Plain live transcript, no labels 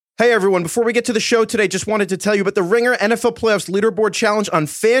Hey everyone, before we get to the show today, just wanted to tell you about the Ringer NFL Playoffs Leaderboard Challenge on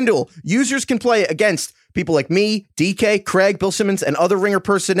FanDuel. Users can play against people like me, DK, Craig, Bill Simmons, and other Ringer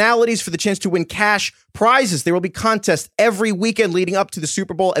personalities for the chance to win cash prizes. There will be contests every weekend leading up to the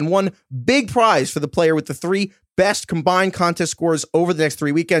Super Bowl, and one big prize for the player with the 3 best combined contest scores over the next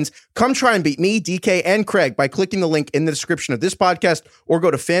 3 weekends. Come try and beat me, DK, and Craig by clicking the link in the description of this podcast or go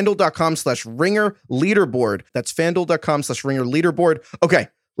to FanDuel.com/Ringer Leaderboard. That's FanDuel.com/Ringer Leaderboard. Okay,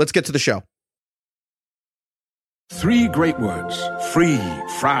 let's get to the show. 3 great words. Free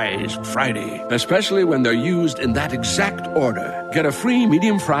fries Friday. Especially when they're used in that exact order. Get a free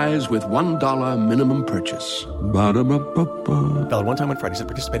medium fries with $1 minimum purchase. Ba-da-ba-ba-ba. Valid one time on Fridays at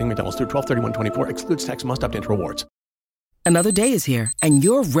participating McDonald's through 12/31/24. Excludes tax, must opt into rewards. Another day is here, and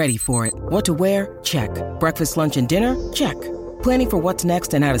you're ready for it. What to wear? Check. Breakfast, lunch, and dinner? Check. Planning for what's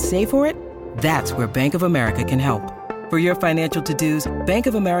next and how to save for it? That's where Bank of America can help. For your financial to-dos, Bank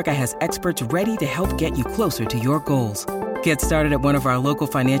of America has experts ready to help get you closer to your goals. Get started at one of our local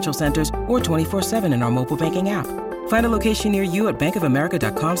financial centers or 24/7 in our mobile banking app. Find a location near you at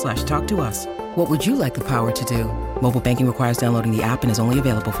bankofamerica.com/talktous. What would you like the power to do? Mobile banking requires downloading the app and is only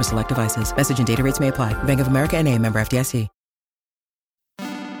available for select devices. Message and data rates may apply. Bank of America N.A., member FDIC.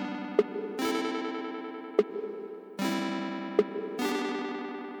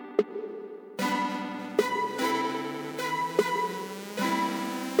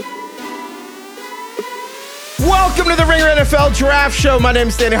 Welcome to the Ringer NFL Draft Show. My name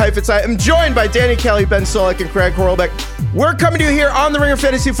is Danny Heifetz. I am joined by Danny Kelly, Ben Solik, and Craig Horlbeck. We're coming to you here on the Ringer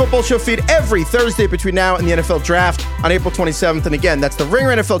Fantasy Football Show feed every Thursday between now and the NFL Draft on April 27th. And again, that's the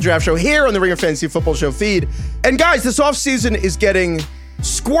Ringer NFL Draft Show here on the Ringer Fantasy Football Show feed. And guys, this offseason is getting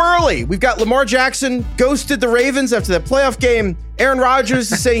squirrely. We've got Lamar Jackson ghosted the Ravens after that playoff game. Aaron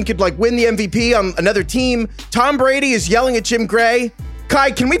Rodgers is saying he could win the MVP on another team. Tom Brady is yelling at Jim Gray.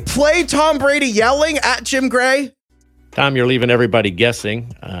 Kai, can we play Tom Brady yelling at Jim Gray? Tom, you're leaving everybody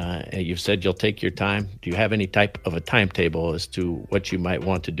guessing. You've said you'll take your time. Do you have any type of a timetable as to what you might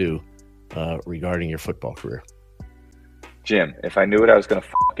want to do regarding your football career? Jim, if I knew what I was going to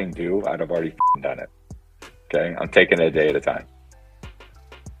fucking do, I'd have already done it. Okay? I'm taking it a day at a time.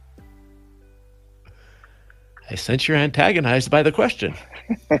 I sense you're antagonized by the question.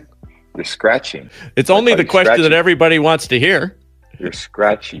 You're scratching. It's only the question that everybody wants to hear. You're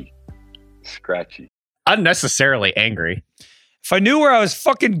scratchy. Scratchy. Unnecessarily angry. If I knew where I was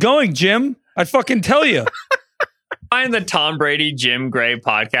fucking going, Jim, I'd fucking tell you. I find the Tom Brady, Jim Gray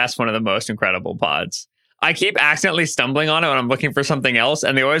podcast one of the most incredible pods. I keep accidentally stumbling on it when I'm looking for something else,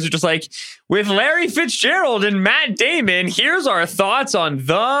 and they always are just like, with Larry Fitzgerald and Matt Damon, here's our thoughts on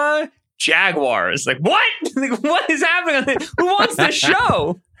the Jaguars. Like, what? Like, what is happening? Who wants this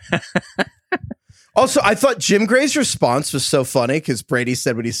show? Also, I thought Jim Gray's response was so funny because Brady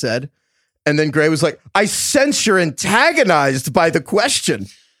said what he said. And then Gray was like, I sense you're antagonized by the question.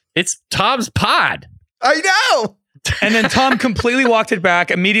 It's Tom's pod. I know. And then Tom completely walked it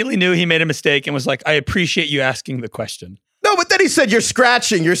back, immediately knew he made a mistake and was like, I appreciate you asking the question. No, but then he said, you're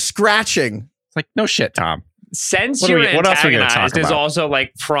scratching. It's like, no shit, Tom. Sense you're antagonized is also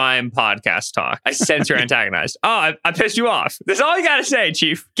like prime podcast talk. I sense you're antagonized. Oh, I pissed you off. That's all you got to say,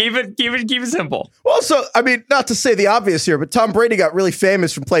 Chief. Keep it simple. Also, I mean, not to say the obvious here, but Tom Brady got really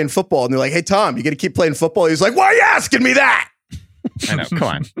famous from playing football. And they're like, hey, Tom, you got to keep playing football. He's like, why are you asking me that? I know. Come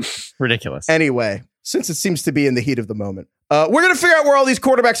on. Ridiculous. Anyway, since it seems to be in the heat of the moment, we're going to figure out where all these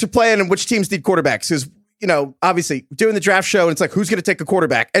quarterbacks are playing and which teams need quarterbacks. Because obviously doing the draft show and it's like, who's going to take a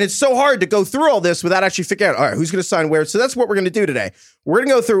quarterback? And it's so hard to go through all this without actually figuring out, all right, who's going to sign where? So that's what we're going to do today. We're going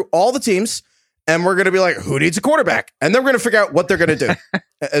to go through all the teams and we're going to be like, who needs a quarterback? And then we're going to figure out what they're going to do.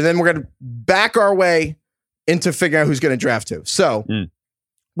 And then we're going to back our way into figuring out who's going to draft who. So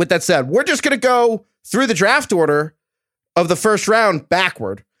with that said, we're just going to go through the draft order of the first round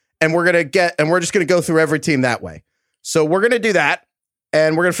backward. And we're just going to go through every team that way. So we're going to do that.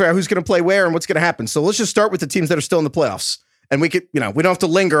 And we're going to figure out who's going to play where and what's going to happen. So let's just start with the teams that are still in the playoffs. And we could, we don't have to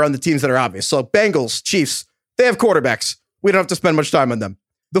linger on the teams that are obvious. So Bengals, Chiefs, they have quarterbacks. We don't have to spend much time on them.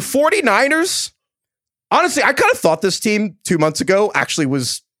 The 49ers, honestly, I kind of thought this team 2 months ago actually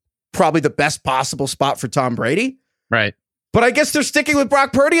was probably the best possible spot for Tom Brady. Right. But I guess they're sticking with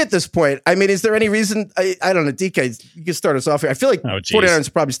Brock Purdy at this point. I mean, is there any reason? I don't know. DK, you can start us off here. I feel like 49ers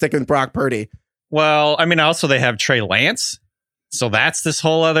are probably sticking with Brock Purdy. Well, I mean, also they have Trey Lance. So that's this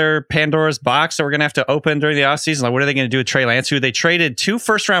whole other Pandora's box that we're going to have to open during the offseason. Like, what are they going to do with Trey Lance, who they traded 2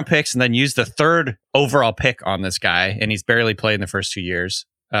 first-round picks and then used the 3rd overall pick on this guy, and he's barely played in the first 2 years.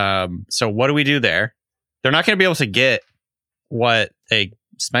 So what do we do there? They're not going to be able to get what they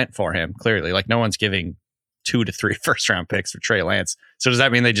spent for him, clearly. Like, no one's giving 2 to 3 first-round picks for Trey Lance. So does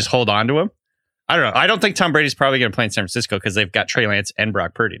that mean they just hold on to him? I don't know. I don't think Tom Brady's probably going to play in San Francisco because they've got Trey Lance and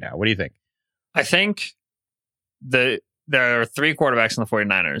Brock Purdy now. What do you think? I think there are 3 quarterbacks in the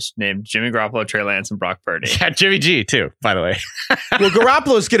 49ers named Jimmy Garoppolo, Trey Lance, and Brock Purdy. Yeah, Jimmy G too, by the way. Well,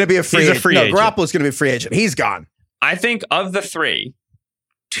 Garoppolo's going to be a free agent. agent. Garoppolo's going to be a free agent. He's gone. I think of the 3,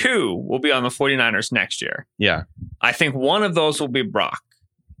 2 will be on the 49ers next year. Yeah. I think one of those will be Brock.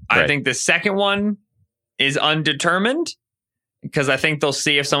 I think the second one is undetermined because I think they'll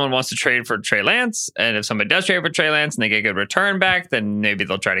see if someone wants to trade for Trey Lance. And if somebody does trade for Trey Lance and they get a good return back, then maybe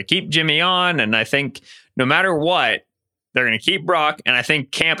they'll try to keep Jimmy on. And I think no matter what, they're going to keep Brock. And I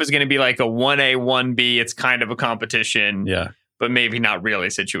think camp is going to be like a 1A, 1B. It's kind of a competition, but maybe not really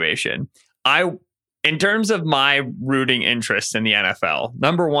situation. In terms of my rooting interest in the NFL,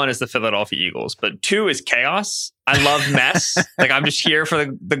 number 1 is the Philadelphia Eagles, but 2 is chaos. I love mess. Like, I'm just here for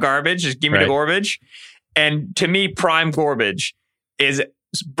the garbage. Just give me the garbage. And to me, prime garbage is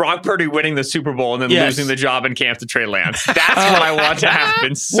Brock Purdy winning the Super Bowl and then losing the job in camp to Trey Lance. That's what I want to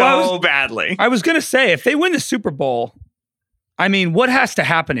happen badly. I was going to say, if they win the Super Bowl, I mean, what has to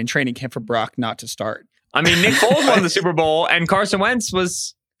happen in training camp for Brock not to start? I mean, Nick Foles won the Super Bowl and Carson Wentz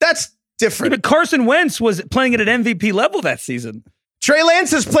was... That's different. Yeah, but Carson Wentz was playing at an MVP level that season. Trey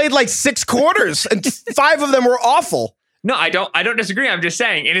Lance has played like 6 quarters and 5 of them were awful. No, I don't disagree. I'm just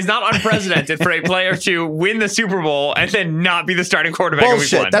saying it is not unprecedented for a player to win the Super Bowl and then not be the starting quarterback.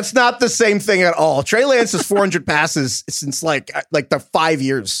 Bullshit. That's not the same thing at all. Trey Lance has 400 passes since like the 5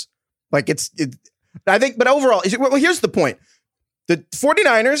 years. Like I think, but overall, well, here's the point. The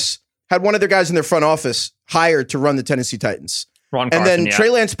 49ers had one of their guys in their front office hired to run the Tennessee Titans. Ron Carson, and then Trey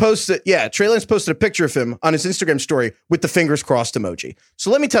Lance posted a picture of him on his Instagram story with the fingers crossed emoji. So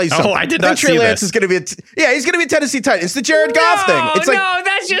let me tell you something. I did not see Trey Lance this. is going to be he's going to be a Tennessee Titan. It's the Jared Goff thing. It's like, no,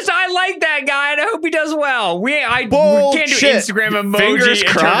 that's just, I like that guy and I hope he does well. We can't do Instagram emoji Fingers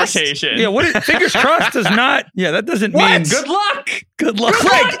crossed? interpretation. Yeah, fingers crossed does not, that doesn't mean. Good luck. Good luck.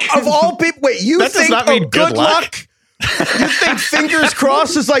 Craig, of all people, wait, you that think does not mean good luck? You think fingers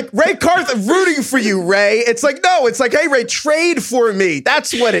crossed is like Ray Carth rooting for you, Ray? It's like, no, it's like, hey, Ray, trade for me.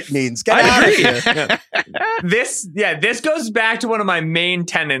 That's what it means. Get out of here. This goes back to one of my main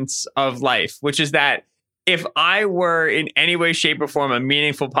tenets of life, which is that if I were in any way, shape, or form a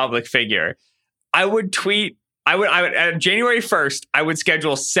meaningful public figure, I would tweet. I would January 1st, I would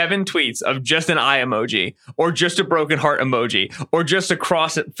schedule 7 tweets of just an eye emoji or just a broken heart emoji or just a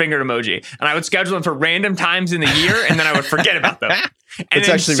cross-fingered emoji. And I would schedule them for random times in the year and then I would forget about them. And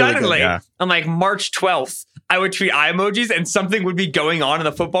then suddenly, really on like March 12th, I would tweet eye emojis and something would be going on in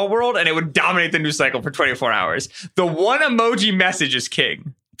the football world and it would dominate the news cycle for 24 hours. The one emoji message is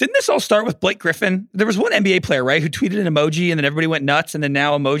king. Didn't this all start with Blake Griffin? There was one NBA player, right, who tweeted an emoji and then everybody went nuts and then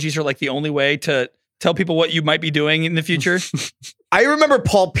now emojis are like the only way to tell people what you might be doing in the future. I remember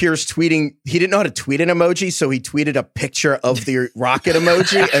Paul Pierce tweeting, he didn't know how to tweet an emoji, so he tweeted a picture of the rocket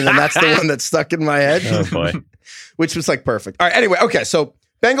emoji, and then that's the one that stuck in my head. Oh, boy. Which was like perfect. All right, anyway, okay, so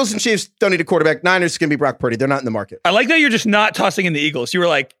Bengals and Chiefs don't need a quarterback. Niners going to be Brock Purdy. They're not in the market. I like that you're just not tossing in the Eagles. You were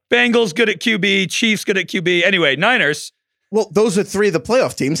like, Bengals good at QB, Chiefs good at QB. Anyway, Niners. Well, those are 3 of the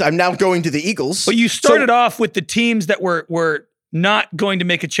playoff teams. I'm now going to the Eagles. But you started off with the teams that were not going to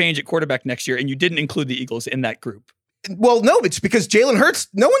make a change at quarterback next year, and you didn't include the Eagles in that group. Well, no, it's because Jalen Hurts,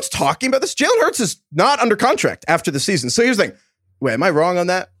 no one's talking about this. Jalen Hurts is not under contract after the season. So here's the thing. Wait, am I wrong on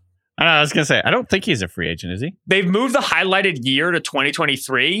that? I was going to say, I don't think he's a free agent, is he? They've moved the highlighted year to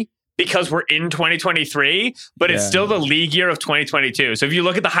 2023 because we're in 2023, but it's still the league year of 2022. So if you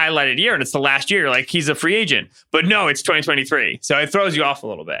look at the highlighted year and it's the last year, like he's a free agent, but no, it's 2023. So it throws you off a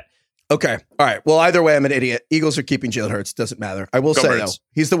little bit. Okay. All right. Well, either way, I'm an idiot. Eagles are keeping Jalen Hurts. Doesn't matter. I will say, though,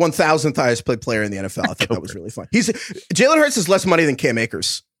 he's the 1,000th highest paid player in the NFL. I thought that was really fun. Jalen Hurts has less money than Cam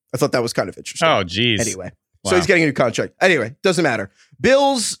Akers. I thought that was kind of interesting. Oh, geez. Anyway. Wow. So he's getting a new contract. Anyway, doesn't matter.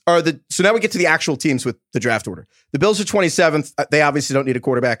 Bills are so now we get to the actual teams with the draft order. The Bills are 27th. They obviously don't need a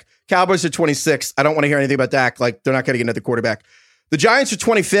quarterback. Cowboys are 26th. I don't want to hear anything about Dak. Like, they're not going to get another quarterback. The Giants are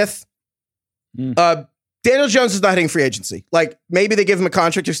 25th. Daniel Jones is not hitting free agency. Like, maybe they give him a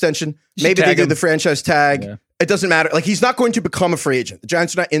contract extension. Maybe they do the franchise tag. Yeah. It doesn't matter. Like, he's not going to become a free agent. The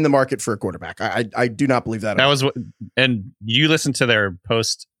Giants are not in the market for a quarterback. I do not believe that. That was what, and you listened to their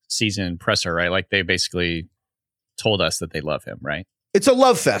post-season presser, right? Like, they basically told us that they love him, right? It's a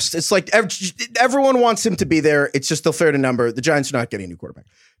love fest. It's like everyone wants him to be there. It's just they'll fair to number. The Giants are not getting a new quarterback.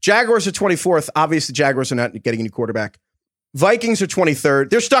 Jaguars are 24th. Obviously, Jaguars are not getting a new quarterback. Vikings are 23rd.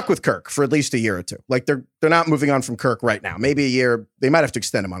 They're stuck with Kirk for at least a year or two. Like, they're not moving on from Kirk right now. Maybe a year. They might have to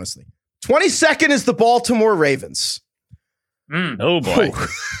extend him, honestly. 22nd is the Baltimore Ravens. Oh, boy.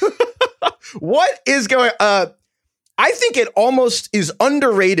 What is going I think it almost is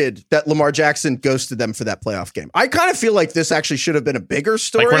underrated that Lamar Jackson ghosted them for that playoff game. I kind of feel like this actually should have been a bigger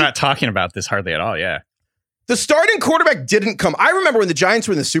story. Like, we're not talking about this hardly at all, yeah. The starting quarterback didn't come. I remember when the Giants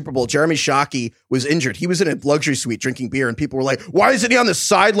were in the Super Bowl, Jeremy Shockey was injured. He was in a luxury suite drinking beer, and people were like, why isn't he on the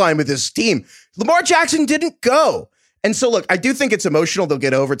sideline with his team? Lamar Jackson didn't go. And so, look, I do think it's emotional. They'll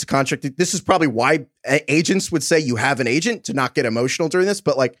get over. It's a contract. This is probably why agents would say you have an agent to not get emotional during this.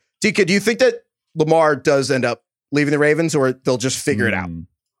 But, like, DK, do you think that Lamar does end up leaving the Ravens, or they'll just figure it out?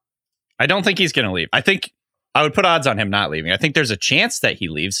 I don't think he's going to leave. I think I would put odds on him not leaving. I think there's a chance that he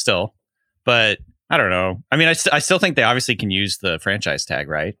leaves still, but I don't know. I mean, I still think they obviously can use the franchise tag,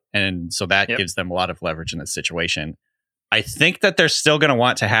 right? And so that gives them a lot of leverage in this situation. I think that they're still going to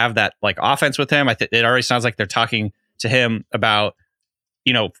want to have that like offense with him. It already sounds like they're talking to him about,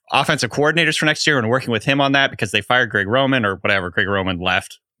 offensive coordinators for next year and working with him on that because they fired Greg Roman or whatever. Greg Roman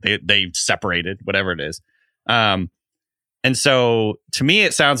left. They separated, whatever it is. And so to me,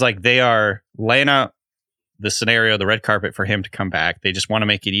 it sounds like they are laying out the scenario, the red carpet for him to come back. They just want to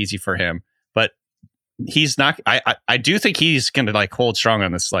make it easy for him, but he's not. I do think he's going to like hold strong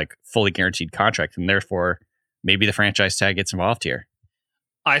on this like fully guaranteed contract, and therefore maybe the franchise tag gets involved here.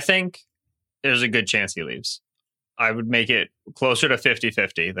 I think there's a good chance he leaves. I would make it closer to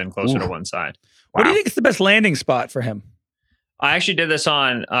 50-50 than closer to one side. What do you think is the best landing spot for him? I actually did this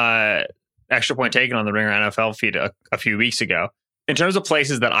on Extra Point Taken on the Ringer NFL feed a few weeks ago. In terms of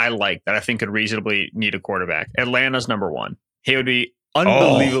places that I like that I think could reasonably need a quarterback, Atlanta's number one. He would be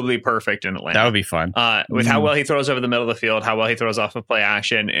unbelievably perfect in Atlanta. That would be fun. With how well he throws over the middle of the field, how well he throws off of play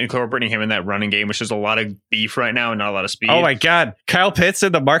action, incorporating him in that running game, which is a lot of beef right now and not a lot of speed. Oh my God. Kyle Pitts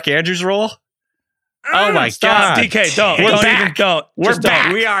in the Mark Andrews role? Oh my God. DK, don't. We're don't back. Even, don't. We're Just back.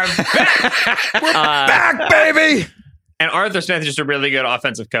 Don't. We are back. We're back, baby. And Arthur Smith is just a really good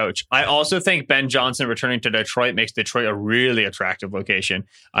offensive coach. I also think Ben Johnson returning to Detroit makes Detroit a really attractive location.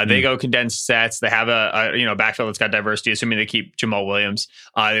 They go condensed sets. They have a backfield that's got diversity, assuming they keep Jamal Williams.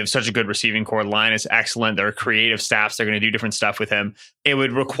 They have such a good receiving core. Line is excellent. They're creative staffs. They're going to do different stuff with him. It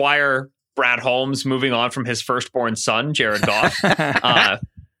would require Brad Holmes moving on from his firstborn son, Jared Goff.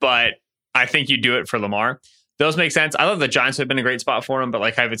 But I think you do it for Lamar. Those make sense. I love the Giants have been a great spot for him, but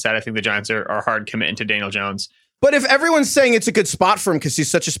like Ivan said, I think the Giants are hard committing to Daniel Jones. But if everyone's saying it's a good spot for him because he's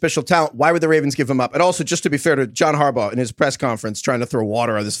such a special talent, why would the Ravens give him up? And also, just to be fair to John Harbaugh in his press conference, trying to throw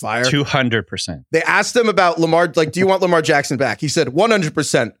water on this fire. 200%. They asked him about Lamar, like, do you want Lamar Jackson back? He said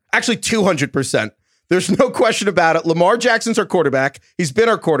 100%. Actually, 200%. There's no question about it. Lamar Jackson's our quarterback. He's been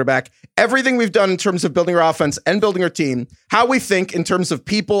our quarterback. Everything we've done in terms of building our offense and building our team, how we think in terms of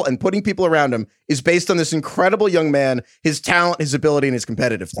people and putting people around him is based on this incredible young man, his talent, his ability, and his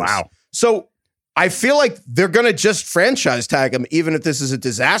competitiveness. Wow. So I feel like they're going to just franchise tag him, even if this is a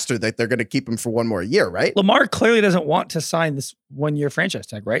disaster, that they're going to keep him for one more year, right? Lamar clearly doesn't want to sign this 1 year franchise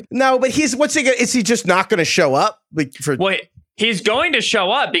tag, right? No, but is he just not going to show up? He's going to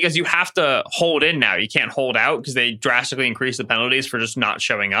show up because you have to hold in now. You can't hold out because they drastically increase the penalties for just not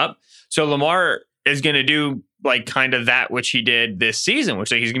showing up. So Lamar is going to do like kind of that which he did this season, which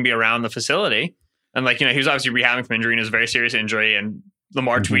like he's going to be around the facility. And he was obviously rehabbing from injury and it was a very serious injury. And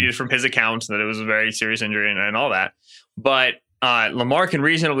Lamar tweeted from his account that it was a very serious injury and all that. But Lamar can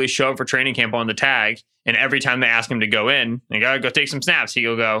reasonably show up for training camp on the tag. And every time they ask him to go in, they gotta go take some snaps.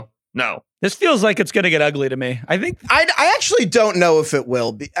 He'll go, no. This feels like it's going to get ugly to me. I think I actually don't know if it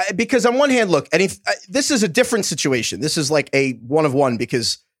will be, because on one hand, look, this is a different situation. This is like a one of one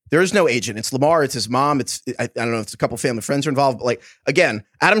because there is no agent. It's Lamar. It's his mom. I don't know if it's a couple family friends are involved. But again,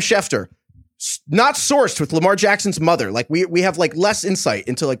 Adam Schefter, not sourced with Lamar Jackson's mother. We have less insight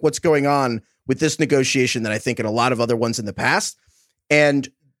into what's going on with this negotiation than I think in a lot of other ones in the past. And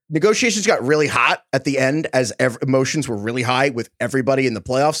negotiations got really hot at the end as emotions were really high with everybody in the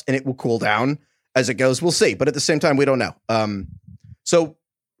playoffs, and it will cool down as it goes. We'll see. But at the same time, we don't know. So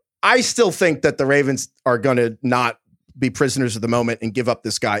I still think that the Ravens are going to not be prisoners of the moment and give up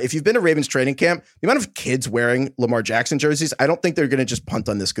this guy. If you've been to Ravens training camp, the amount of kids wearing Lamar Jackson jerseys, I don't think they're going to just punt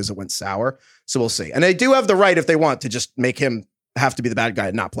on this because it went sour. So we'll see. And they do have the right, if they want, to just make him have to be the bad guy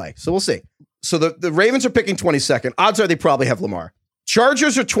and not play. So we'll see. So the Ravens are picking 22nd. Odds are they probably have Lamar.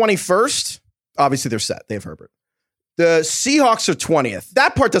 Chargers are 21st. Obviously, they're set. They have Herbert. The Seahawks are 20th.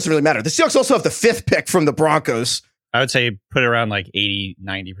 That part doesn't really matter. The Seahawks also have the 5th pick from the Broncos. I would say put it around 80,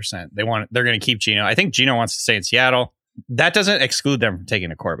 90%. They're going to keep Geno. I think Geno wants to stay in Seattle. That doesn't exclude them from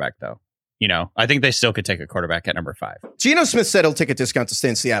taking a quarterback, though. I think they still could take a quarterback at number 5. Geno Smith said he'll take a discount to stay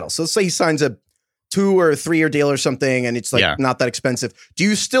in Seattle. So let's say he signs a 2 or 3 year deal or something, and it's not that expensive. Do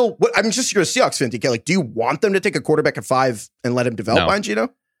you still? I'm just you're a Seahawks fan, DK. Do you want them to take a quarterback at 5 and let him develop on Geno?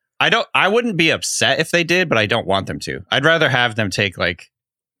 I wouldn't be upset if they did, but I don't want them to. I'd rather have them take like,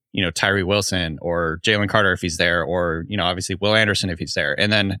 Tyree Wilson or Jalen Carter if he's there, or, obviously Will Anderson if he's there,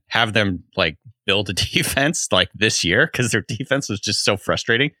 and then have them like build a defense like this year, because their defense was just so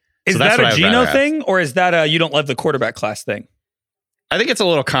frustrating. Is that a Geno thing, or is that a you don't love the quarterback class thing? I think it's a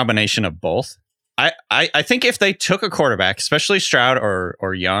little combination of both. I think if they took a quarterback, especially Stroud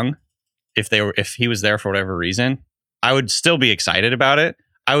or Young, if he was there for whatever reason, I would still be excited about it.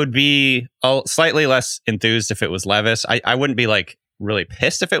 I would be slightly less enthused if it was Levis. I wouldn't be like really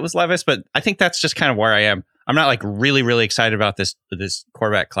pissed if it was Levis, but I think that's just kind of where I am. I'm not like really, really excited about this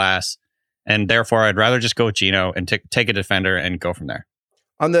quarterback class, and therefore I'd rather just go with Geno and take a defender and go from there.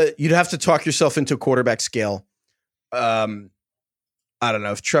 You'd have to talk yourself into a quarterback scale. I don't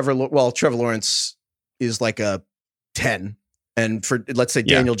know if Trevor Lawrence is like a 10, and for let's say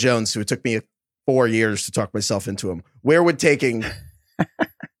Daniel Jones, who it took me 4 years to talk myself into him, where would taking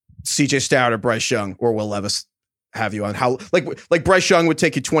CJ Stroud or Bryce Young or Will Levis have you on? How like Bryce Young would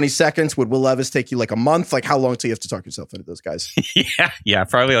take you 20 seconds. Would Will Levis take you like a month? Like how long till you have to talk yourself into those guys? Yeah,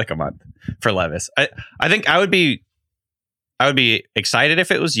 probably like a month for Levis. I think I would be excited if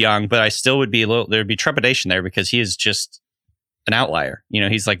it was Young, but I still would be there'd be trepidation there because he is just an outlier.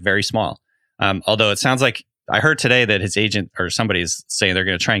 He's like very small. Although it sounds like I heard today that his agent or somebody is saying they're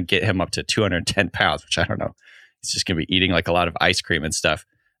going to try and get him up to 210 pounds, which I don't know. He's just going to be eating like a lot of ice cream and stuff.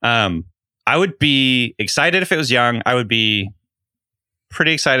 I would be excited if it was Young. I would be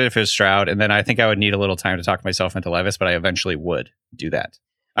pretty excited if it was Stroud. And then I think I would need a little time to talk myself into Levis, but I eventually would do that.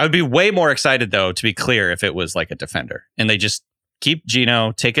 I would be way more excited, though, to be clear, if it was like a defender and they just keep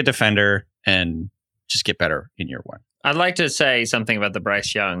Geno, take a defender, and just get better in year one. I'd like to say something about the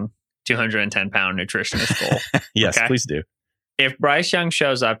Bryce Young 210-pound nutritionist goal. Yes, okay? Please do. If Bryce Young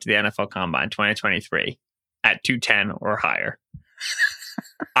shows up to the NFL Combine 2023 at 210 or higher,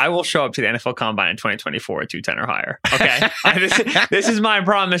 I will show up to the NFL Combine in 2024 at 210 or higher. Okay? This is my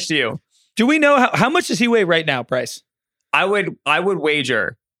promise to you. Do we know how much does he weigh right now, Bryce? I would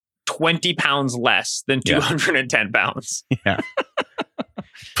wager 20 pounds less than 210 pounds. Yeah.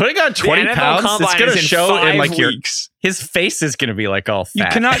 Putting on 20 pounds, it's going to show in like his face is going to be like all fat. You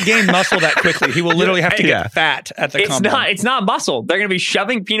cannot gain muscle that quickly. He will literally have to get fat at the combine. It's not muscle. They're going to be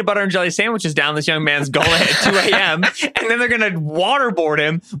shoving peanut butter and jelly sandwiches down this young man's gullet at 2 a.m. and then they're going to waterboard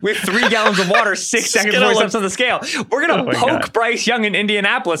him with 3 gallons of water 6 seconds before he steps on the scale. We're going to poke Bryce Young in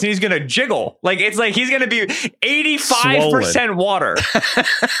Indianapolis and he's going to jiggle. Like it's like he's going to be 85% water.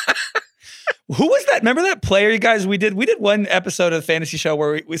 Who was that? Remember that player, you guys? We did one episode of the fantasy show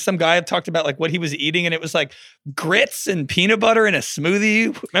where some guy talked about like what he was eating, and it was like grits and peanut butter in a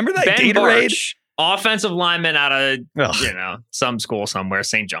smoothie. Remember that? Ben Gatorade? Barch, offensive lineman out of some school somewhere,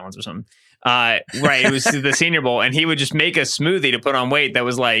 St. John's or something. Right, it was the Senior Bowl, and he would just make a smoothie to put on weight that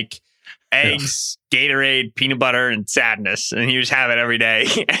was like eggs, Gatorade, peanut butter, and sadness, and you just have it every day,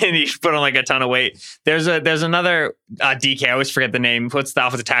 and you put on like a ton of weight. There's another DK. I always forget the name. What's the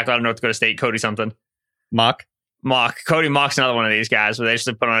offensive tackle out of North Dakota State? Cody something. Mock. Cody Mock's another one of these guys where they just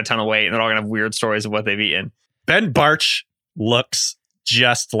put on a ton of weight, and they're all gonna have weird stories of what they've eaten. Ben Barch looks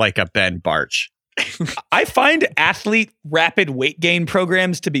just like a Ben Barch. I find athlete rapid weight gain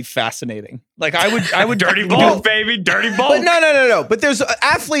programs to be fascinating. Like I would dirty bulk, baby, dirty bulk. But no. But there's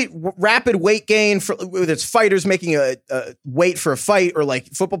athlete rapid weight gain for whether it's fighters making a weight for a fight or like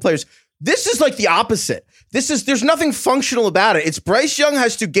football players. This is like the opposite. There's nothing functional about it. It's Bryce Young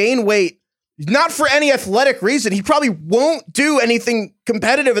has to gain weight, not for any athletic reason. He probably won't do anything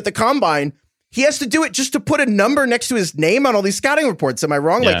competitive at the combine. He has to do it just to put a number next to his name on all these scouting reports. Am I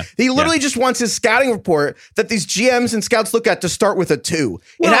wrong? Yeah. Like he literally just wants his scouting report that these GMs and scouts look at to start with a 2.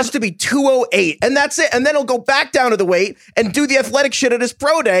 Well, it has to be 208, and that's it. And then he'll go back down to the weight and do the athletic shit at his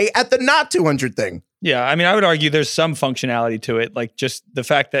pro day at the not 200 thing. Yeah, I mean, I would argue there's some functionality to it, like just the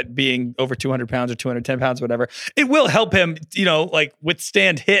fact that being over 200 pounds or 210 pounds, whatever, it will help him, like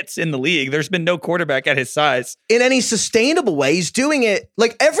withstand hits in the league. There's been no quarterback at his size. In any sustainable way, he's doing it,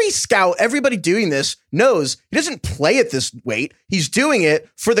 like every scout, everybody doing this knows he doesn't play at this weight. He's doing it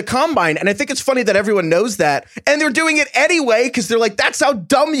for the combine, and I think it's funny that everyone knows that, and they're doing it anyway because they're like, that's how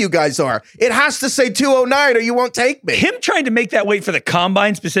dumb you guys are. It has to say 209 or you won't take me. Him trying to make that weight for the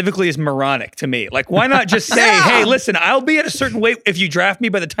combine specifically is moronic to me. Like, why not just say, hey, listen, I'll be at a certain weight if you draft me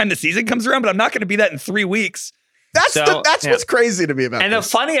by the time the season comes around, but I'm not going to be that in 3 weeks. That's what's crazy to me about and this. The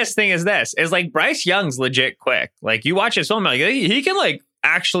funniest thing is this, is like Bryce Young's legit quick. Like you watch his film, like he can like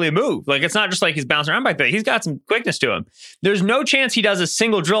actually move. Like, it's not just like he's bouncing around back there. He's got some quickness to him. There's no chance he does a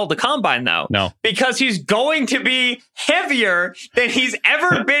single drill at the combine, though. No. Because he's going to be heavier than he's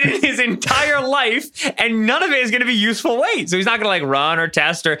ever been in his entire life, and none of it is going to be useful weight. So he's not going to like run or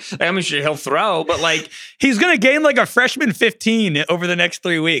test or, like, I mean, sure, he'll throw, but like, he's going to gain like a freshman 15 over the next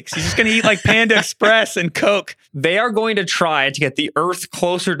 3 weeks. He's just going to eat like Panda Express and Coke. They are going to try to get the Earth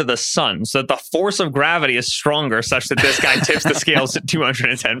closer to the sun so that the force of gravity is stronger, such that this guy tips the scales at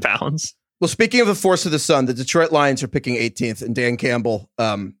 210 pounds. Well, speaking of the force of the sun, the Detroit Lions are picking 18th, and Dan Campbell,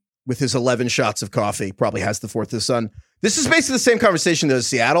 with his 11 shots of coffee, probably has the force of the sun. This is basically the same conversation though as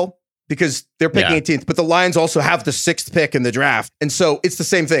Seattle, because they're picking 18th, but the Lions also have the 6th pick in the draft. And so it's the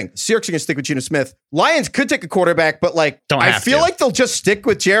same thing. Seahawks are going to stick with Geno Smith. Lions could take a quarterback, but like, I feel like they'll just stick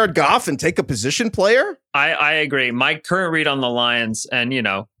with Jared Goff and take a position player. I agree. My current read on the Lions, and you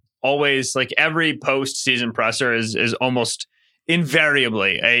know, always like every postseason presser is almost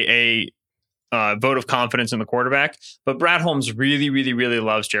invariably a vote of confidence in the quarterback. But Brad Holmes really, really, really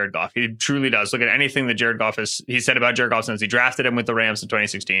loves Jared Goff. He truly does. Look at anything that Jared Goff he said about Jared Goff since he drafted him with the Rams in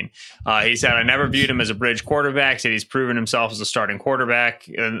 2016. He said, I never viewed him as a bridge quarterback. Said he's proven himself as a starting quarterback.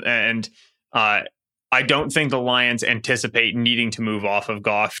 And I don't think the Lions anticipate needing to move off of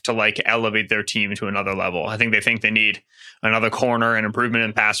Goff to like elevate their team to another level. I think they need another corner and improvement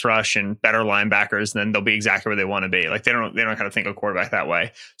in pass rush and better linebackers, then they'll be exactly where they want to be. Like they don't kind of think of quarterback that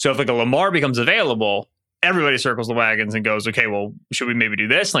way. So if like a Lamar becomes available, everybody circles the wagons and goes, okay, well, should we maybe do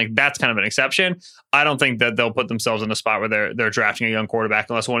this? Like that's kind of an exception. I don't think that they'll put themselves in a spot where they're drafting a young quarterback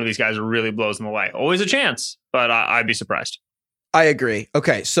unless one of these guys really blows them away. Always a chance, but I'd be surprised. I agree.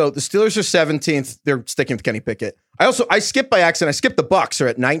 Okay, so the Steelers are 17th. They're sticking with Kenny Pickett. I skipped by accident. I skipped the Bucs are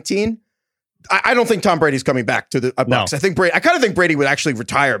at 19. I don't think Tom Brady's coming back to the Bucs. No. I kind of think Brady would actually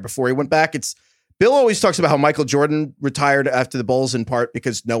retire before he went back. Bill always talks about how Michael Jordan retired after the Bulls in part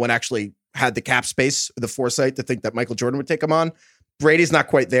because no one actually had the cap space, the foresight to think that Michael Jordan would take him on. Brady's not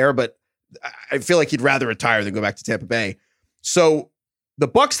quite there, but I feel like he'd rather retire than go back to Tampa Bay. So the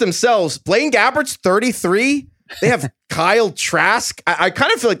Bucs themselves, Blaine Gabbert's 33. They have Kyle Trask. I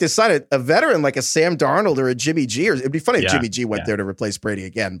kind of feel like they signed a veteran like a Sam Darnold or a Jimmy G. Or it'd be funny if Jimmy G went there to replace Brady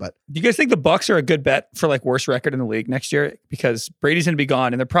again. But do you guys think the Bucs are a good bet for like worst record in the league next year? Because Brady's going to be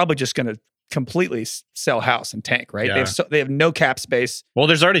gone, and they're probably just going to completely sell house and tank. Right? Yeah. They have no cap space. Well,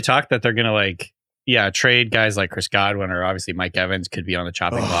 there's already talk that they're going to trade guys like Chris Godwin or obviously Mike Evans could be on the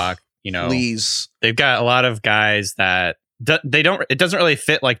chopping block. You know, please. They've got a lot of guys that. It doesn't really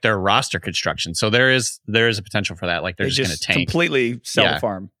fit like their roster construction. So there is a potential for that. Like they're just going to tank. Completely sell the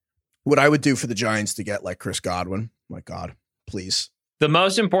farm. What I would do for the Giants to get like Chris Godwin, my God, please. The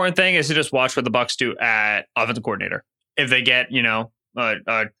most important thing is to just watch what the Bucs do at offensive coordinator. If they get,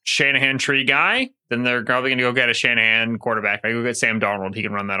 a Shanahan tree guy, then they're probably going to go get a Shanahan quarterback. They go get Sam Darnold. He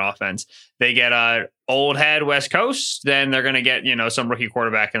can run that offense. They get a old head West Coast, then they're going to get, some rookie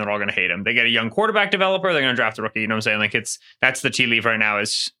quarterback and they're all going to hate him. They get a young quarterback developer. They're going to draft a rookie. You know what I'm saying? Like that's the tea leaf right now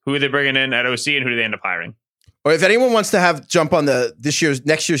is who are they bringing in at OC and who do they end up hiring? Or if anyone wants to jump on next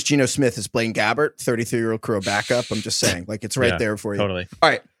year's Geno Smith is Blaine Gabbert, 33-year-old career backup. I'm just saying, like it's right there for you. Totally. All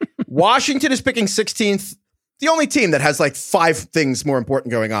right. Washington is picking 16th. The only team that has like 5 things more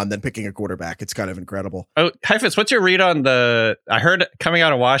important going on than picking a quarterback. It's kind of incredible. Oh, Heifetz, what's your read on I heard coming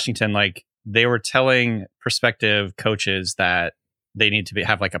out of Washington, like they were telling prospective coaches that they need to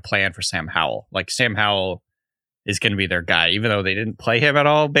have like a plan for Sam Howell. Like Sam Howell is going to be their guy, even though they didn't play him at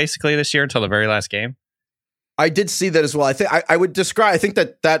all basically this year until the very last game. I did see that as well. I think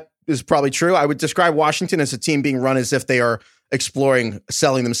that is probably true. I would describe Washington as a team being run as if they are exploring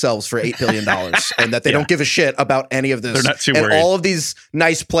selling themselves for $8 billion and that they don't give a shit about any of this. They're not too and worried. All of these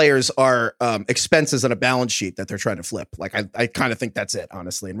nice players are expenses on a balance sheet that they're trying to flip. Like I kind of think that's it,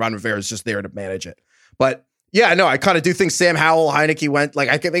 honestly. And Ron Rivera is just there to manage it. But yeah, no, I kind of do think Sam Howell, Heineke went like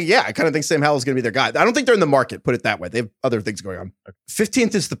I kind of think Sam Howell is going to be their guy. I don't think they're in the market. Put it that way. They have other things going on.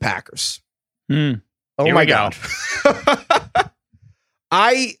 15th is the Packers. Oh Here my we go. God.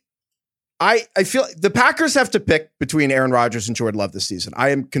 I feel the Packers have to pick between Aaron Rodgers and Jordan Love this season. I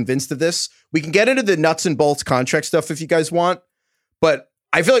am convinced of this. We can get into the nuts and bolts contract stuff if you guys want, but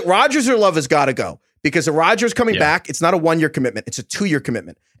I feel like Rodgers or Love has got to go because if Rodgers coming back, it's not a 1-year commitment. It's a 2-year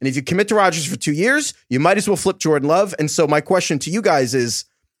commitment. And if you commit to Rodgers for 2 years, you might as well flip Jordan Love. And so my question to you guys is,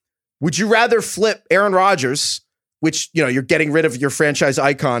 would you rather flip Aaron Rodgers, which, you're getting rid of your franchise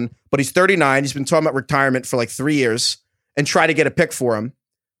icon, but he's 39. He's been talking about retirement for like 3 years and try to get a pick for him.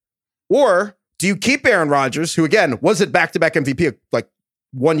 Or do you keep Aaron Rodgers, who again was at back-to-back MVP, like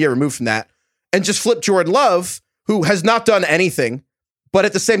 1 year removed from that, and just flip Jordan Love, who has not done anything But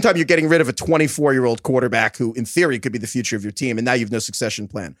at the same time, you're getting rid of a 24-year-old quarterback who, in theory, could be the future of your team, and now you have no succession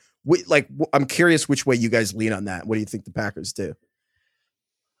plan. I'm curious which way you guys lean on that. What do you think the Packers do?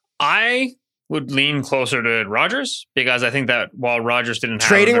 I would lean closer to Rodgers because I think that while Rodgers didn't have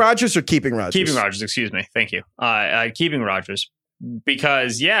trading Rodgers or keeping Rodgers? Keeping Rodgers, excuse me. Thank you. Keeping Rodgers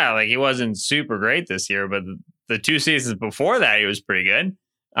because he wasn't super great this year, but the 2 seasons before that, he was pretty good.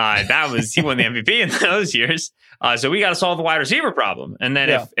 He won the MVP in those years. So we got to solve the wide receiver problem. And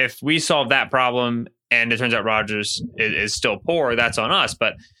then if we solve that problem and it turns out Rodgers is still poor, that's on us.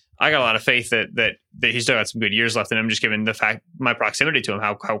 But I got a lot of faith that he's still got some good years left in him, just given the fact my proximity to him,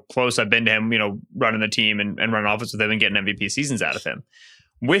 how close I've been to him, running the team and running offense with him and getting MVP seasons out of him.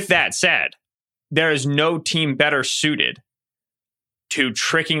 With that said, there is no team better suited to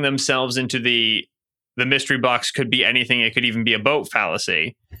tricking themselves into the mystery box could be anything. It could even be a boat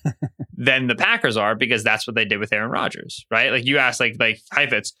fallacy than the Packers are, because that's what they did with Aaron Rodgers, right? Like you asked, like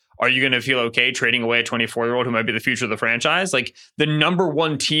Heifetz, are you going to feel okay trading away a 24-year-old who might be the future of the franchise? Like the number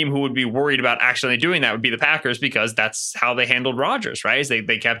one team who would be worried about actually doing that would be the Packers, because that's how they handled Rodgers, right?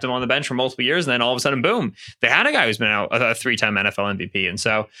 They kept him on the bench for multiple years, and then all of a sudden, boom, they had a guy who's been out a 3-time NFL MVP. And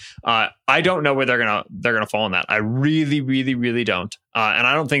so I don't know where they're gonna fall in that. I really, really, really don't. And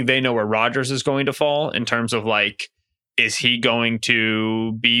I don't think they know where Rodgers is going to fall in terms of is he going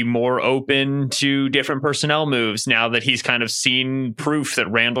to be more open to different personnel moves now that he's kind of seen proof that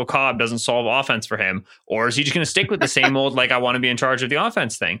Randall Cobb doesn't solve offense for him? Or is he just going to stick with the same old, I want to be in charge of the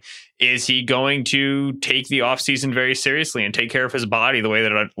offense thing? Is he going to take the offseason very seriously and take care of his body the way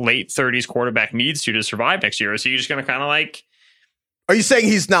that a late 30s quarterback needs to survive next year? Or is he just going to kind of Are you saying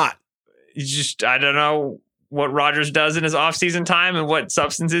he's not? I don't know what Rodgers does in his offseason time and what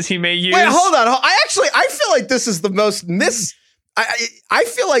substances he may use. Wait, hold on. I feel like this is the most I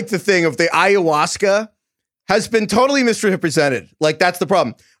feel like the thing of the ayahuasca has been totally misrepresented. That's the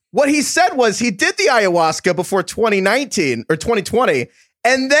problem. What he said was he did the ayahuasca before 2019 or 2020,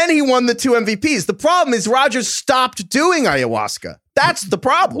 and then he won the 2 MVPs. The problem is Rodgers stopped doing ayahuasca. That's the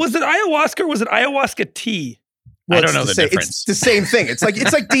problem. Was it ayahuasca or was it ayahuasca tea? Well, I don't know the difference. It's the same thing. It's like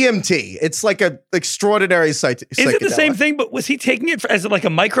DMT. It's like a extraordinary psychedelic. Is it the same thing? But was he taking it as a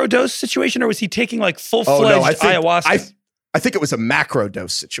microdose situation, or was he taking full-fledged ayahuasca? I think it was a macro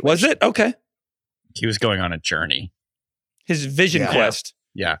dose situation. Was it? Okay. He was going on a journey. His vision quest.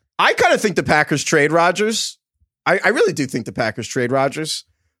 Yeah. I kind of think the Packers trade Rodgers. I really do think the Packers trade Rodgers.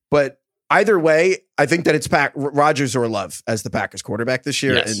 But either way, I think that it's Rodgers or Love as the Packers quarterback this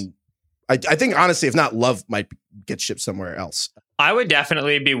year. Yes. And I think, honestly, if not, Love might get shipped somewhere else. I would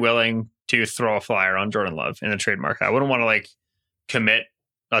definitely be willing to throw a flyer on Jordan Love in the trade market. I wouldn't want to commit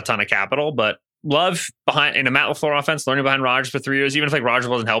a ton of capital, but Love in a Matt LaFleur offense, learning behind Rodgers for 3 years, even if Rodgers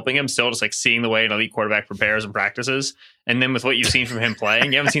wasn't helping him, still just seeing the way an elite quarterback prepares and practices. And then with what you've seen from him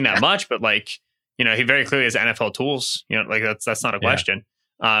playing, you haven't seen that much, but he very clearly has NFL tools. That's not a question.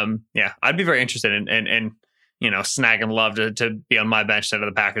 I'd be very interested in snagging Love to be on my bench instead of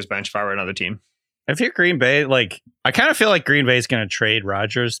the Packers bench if I were another team. If you're Green Bay, I kind of feel like Green Bay is going to trade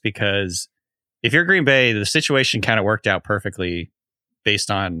Rodgers, because if you're Green Bay, the situation kind of worked out perfectly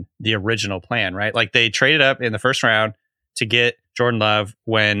based on the original plan, right? They traded up in the first round to get Jordan Love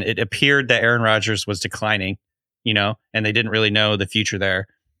when it appeared that Aaron Rodgers was declining, and they didn't really know the future there.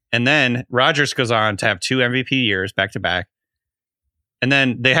 And then Rodgers goes on to have 2 MVP years back to back. And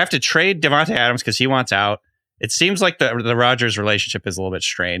then they have to trade Devontae Adams because he wants out. It seems like the Rodgers relationship is a little bit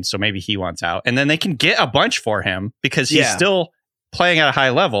strained, so maybe he wants out. And then they can get a bunch for him because he's still playing at a high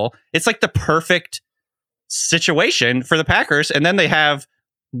level. It's the perfect situation for the Packers. And then they have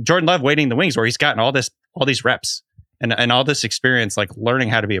Jordan Love waiting in the wings, where he's gotten all these reps and all this experience, learning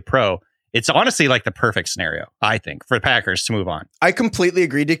how to be a pro. It's honestly the perfect scenario, I think, for the Packers to move on. I completely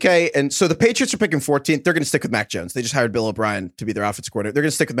agree, DK. And so the Patriots are picking 14th. They're going to stick with Mac Jones. They just hired Bill O'Brien to be their offensive coordinator. They're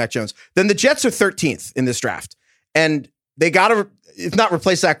going to stick with Mac Jones. Then the Jets are 13th in this draft. And they got to, if not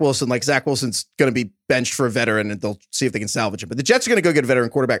replace Zach Wilson, Zach Wilson's going to be benched for a veteran, and they'll see if they can salvage him. But the Jets are going to go get a veteran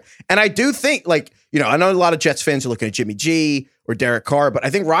quarterback. And I do think, I know a lot of Jets fans are looking at Jimmy G or Derek Carr, but I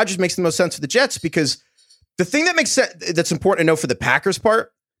think Rodgers makes the most sense for the Jets, because the thing that makes sense, that's important to know for the Packers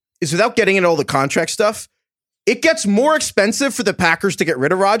part, is without getting into all the contract stuff, it gets more expensive for the Packers to get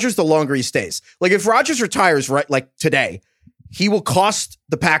rid of Rodgers the longer he stays. If Rodgers retires today, he will cost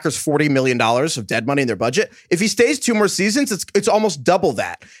the Packers $40 million of dead money in their budget. If he stays 2 more seasons, it's almost double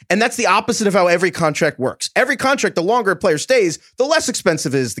that. And that's the opposite of how every contract works. Every contract, the longer a player stays, the less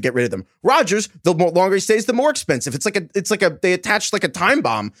expensive it is to get rid of them. Rodgers, the longer he stays, the more expensive. They attached a time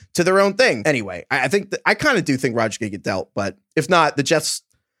bomb to their own thing. Anyway, I kind of do think Rodgers can get dealt, but if not, the Jets,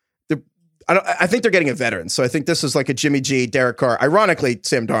 I think they're getting a veteran. So I think this is like a Jimmy G, Derek Carr. Ironically,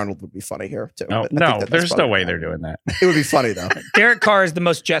 Sam Darnold would be funny here too. No, there's no way they're doing that. It would be funny though. Derek Carr is the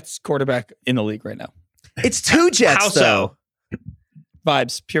most Jets quarterback in the league right now. It's 2 Jets. How so?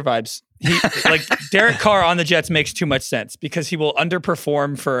 Vibes, pure vibes. Like Derek Carr on the Jets makes too much sense because he will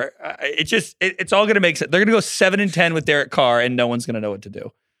underperform for it's all going to make sense. They're going to go 7-10 with Derek Carr and no one's going to know what to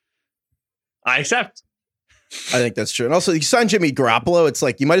do. I accept. I think that's true. And also, you sign Jimmy Garoppolo, it's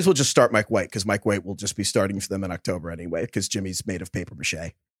like you might as well just start Mike White because Mike White will just be starting for them in October anyway because Jimmy's made of paper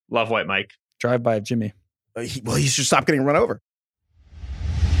mache. Love White Mike. Drive by Jimmy. He should stop getting run over.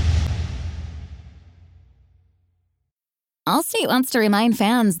 Allstate wants to remind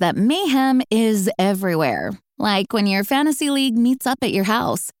fans that mayhem is everywhere. Like when your fantasy league meets up at your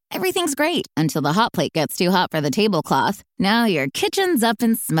house. Everything's great until the hot plate gets too hot for the tablecloth. Now your kitchen's up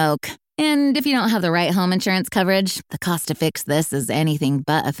in smoke. And if you don't have the right home insurance coverage, the cost to fix this is anything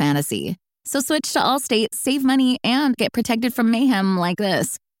but a fantasy. So switch to Allstate, save money, and get protected from mayhem like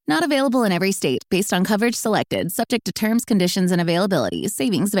this. Not available in every state based on coverage selected, subject to terms, conditions, and availability.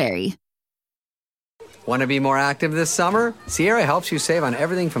 Savings vary. Want to be more active this summer? Sierra helps you save on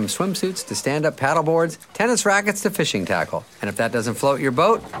everything from swimsuits to stand-up paddleboards, tennis rackets to fishing tackle. And if that doesn't float your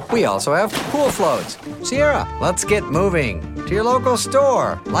boat, we also have pool floats. Sierra, let's get moving. To your local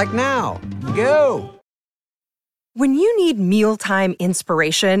store, like now. Go! When you need mealtime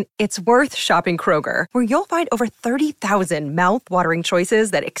inspiration, it's worth shopping Kroger, where you'll find over 30,000 mouth-watering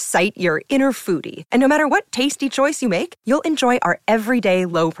choices that excite your inner foodie. And no matter what tasty choice you make, you'll enjoy our everyday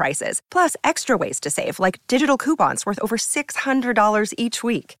low prices, plus extra ways to save, like digital coupons worth over $600 each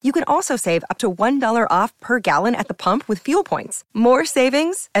week. You can also save up to $1 off per gallon at the pump with fuel points. More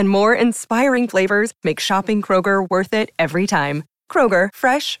savings and more inspiring flavors make shopping Kroger worth it every time. Kroger,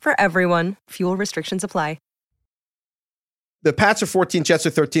 fresh for everyone. Fuel restrictions apply. The Pats are 14th, Jets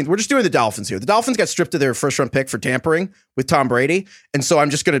are 13th. We're just doing the Dolphins here. The Dolphins got stripped of their first-round pick for tampering with Tom Brady, and so I'm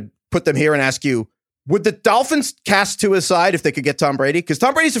just going to put them here and ask you, would the Dolphins cast Tua aside if they could get Tom Brady? Because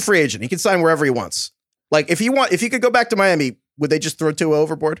Tom Brady's a free agent. He can sign wherever he wants. Like, if he could go back to Miami, would they just throw Tua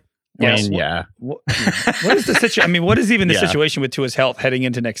overboard? Yes. Yeah. What is the situation? I mean, what is even the situation with Tua's health heading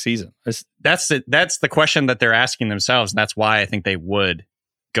into next season? That's the question that they're asking themselves, and that's why I think they would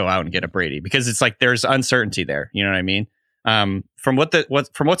go out and get a Brady, because it's like there's uncertainty there. You know what I mean? From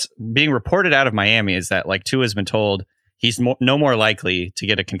what's being reported out of Miami is that like Tua has been told he's no more likely to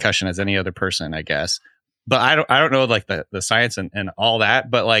get a concussion as any other person, I guess. But I don't know like the science and all that.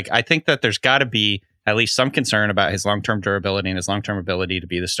 But like I think that there's got to be at least some concern about his long-term durability and his long-term ability to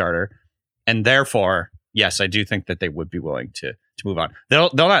be the starter. And therefore, yes, I do think that they would be willing to move on. They'll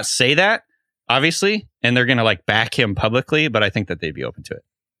not say that, obviously, and they're going to like back him publicly, but I think that they'd be open to it.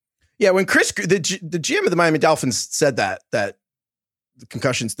 Yeah, when Chris, the GM of the Miami Dolphins said that the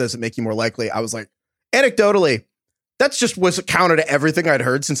concussions doesn't make you more likely, I was like, anecdotally, that's just was counter to everything I'd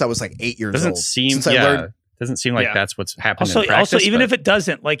heard since I was like 8 years old. Doesn't seem like that's what's happening in practice. Also, even if it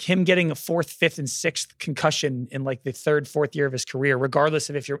doesn't, like him getting a 4th, 5th, and 6th concussion in like the 3rd, 4th year of his career, regardless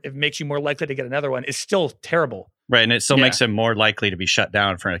of if it makes you more likely to get another one, is still terrible. Right, and it still makes him more likely to be shut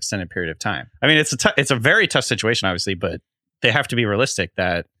down for an extended period of time. I mean, it's a very tough situation, obviously, but they have to be realistic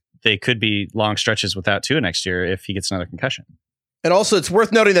that they could be long stretches without Tua next year if he gets another concussion. And also, it's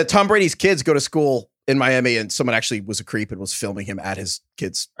worth noting that Tom Brady's kids go to school in Miami, and someone actually was a creep and was filming him at his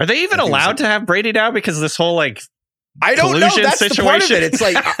kids. Are they even allowed to have Brady now because of this whole like I don't know. That's situation? The part of it. It's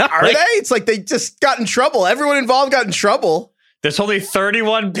like, are they? It's like they just got in trouble. Everyone involved got in trouble. There's only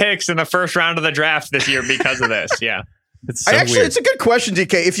 31 picks in the first round of the draft this year because of this. Yeah. It's so weird. It's a good question,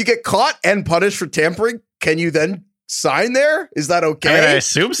 DK. If you get caught and punished for tampering, can you then sign there? Is that okay? I mean, I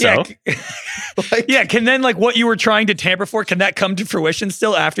assume so. Yeah. Can then like what you were trying to tamper for, can that come to fruition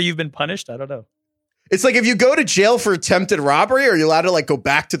still after you've been punished? I don't know. It's like if you go to jail for attempted robbery, are you allowed to like go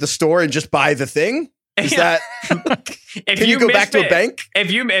back to the store and just buy the thing? Is that can you go back to a bank?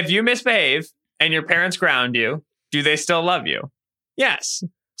 If you misbehave and your parents ground you, do they still love you? Yes.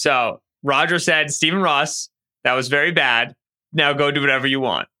 So Roger said, Stephen Ross, that was very bad. Now go do whatever you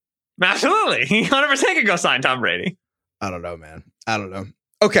want. Absolutely. He 100% could go sign Tom Brady. I don't know, man. I don't know.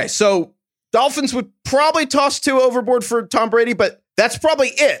 Okay, so Dolphins would probably toss Tua overboard for Tom Brady, but that's probably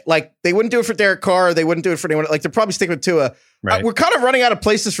it. Like, they wouldn't do it for Derek Carr. They wouldn't do it for anyone. Like, they're probably sticking with Tua. Right. We're kind of running out of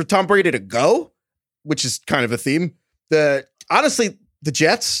places for Tom Brady to go, which is kind of a theme. Honestly, the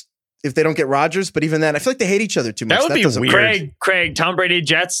Jets, if they don't get Rodgers, but even then, I feel like they hate each other too much. That would be weird. Craig, Tom Brady,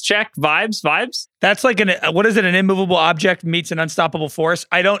 Jets, check. Vibes. That's like what is it? An immovable object meets an unstoppable force.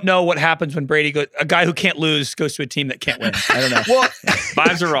 I don't know what happens when Brady goes. A guy who can't lose goes to a team that can't win. I don't know. Well,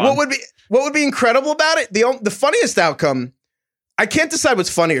 vibes are wrong. What would be incredible about it? The funniest outcome. I can't decide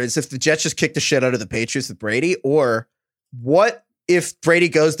what's funnier is if the Jets just kick the shit out of the Patriots with Brady, or what if Brady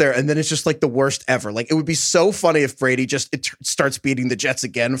goes there and then it's just like the worst ever. Like, it would be so funny if Brady just starts beating the Jets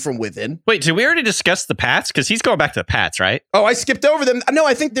again from within. Wait, did we already discuss the Pats? Because he's going back to the Pats, right? Oh, I skipped over them. No,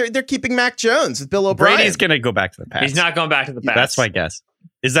 I think they're keeping Mac Jones with Bill O'Brien. Brady's going to go back to the Pats. He's not going back to the Pats. That's my guess.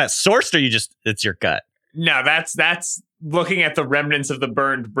 Is that sourced, or it's your gut? No, that's looking at the remnants of the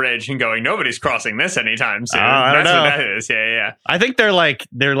burned bridge and going, nobody's crossing this anytime soon. I don't know. What that is. Yeah. I think they're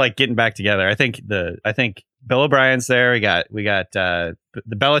getting back together. I think Bill O'Brien's there. We got the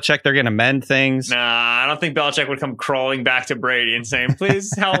Belichick. They're going to mend things. Nah, I don't think Belichick would come crawling back to Brady and saying,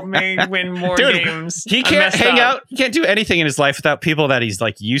 "Please help me win more games." He can't hang out. He can't do anything in his life without people that he's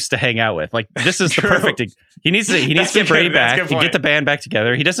like used to hang out with. Like, this is the perfect. He needs to get Brady back and get the band back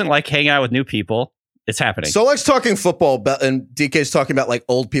together. He doesn't like hanging out with new people. It's happening. Solak's talking football, and DK's talking about like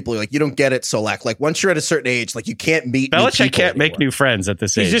old people. Like, you don't get it, Solak. Like, once you're at a certain age, like, you can't meet. Belichick can't make new friends at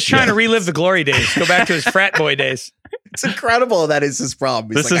this age. He's just trying to relive the glory days. Go back to his frat boy days. It's incredible. That is his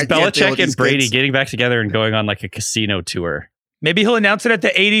problem. This is Belichick and Brady getting back together and going on like a casino tour. Maybe he'll announce it at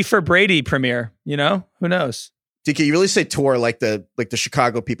the 80 for Brady premiere. You know, who knows? DK, you really say tour like the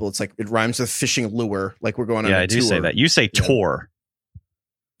Chicago people. It's like it rhymes with fishing lure. Like, we're going on. Yeah, a I do tour. say that. You say tour.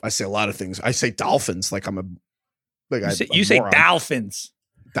 I say a lot of things. I say dolphins. Like, I'm a. Like, you say dolphins.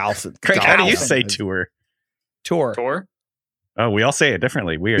 Dolphin. Craig, how do you say tour? Tour. Oh, we all say it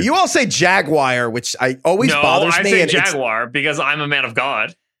differently. Weird. You all say jaguar, which I always bothers me. I say jaguar because I'm a man of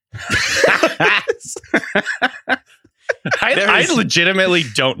God. I legitimately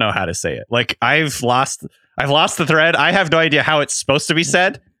don't know how to say it. Like, I've lost the thread. I have no idea how it's supposed to be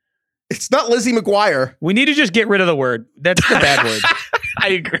said. It's not Lizzie McGuire. We need to just get rid of the word. That's the bad word. I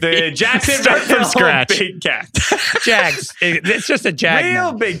agree. The Jackson Start from scratch. Big cats. Jags. It's just a jag.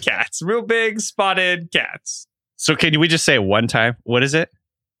 Real big cats. Real big spotted cats. So can we just say it one time? What is it?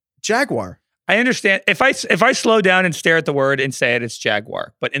 Jaguar. I understand. If I slow down and stare at the word and say it, it's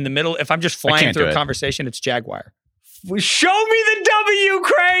jaguar. But in the middle, if I'm just flying through a conversation, it's jaguar. Show me the W,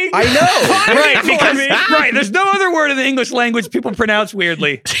 Craig. I know. Right. There's no other word in the English language people pronounce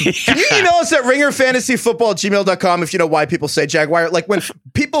weirdly. Can you email us at ringerfantasyfootball@gmail.com if you know why people say jaguar? Like, when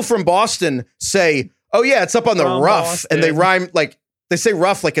people from Boston say, oh yeah, it's up on the rough, Boston. And they rhyme, like, they say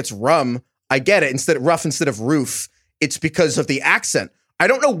rough like it's rum. I get it. Rough instead of roof. It's because of the accent. I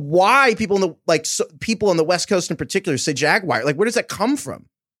don't know why people people on the West Coast in particular say jaguar. Like, where does that come from?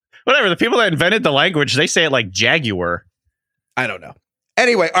 Whatever. The people that invented the language, they say it like jaguar. I don't know.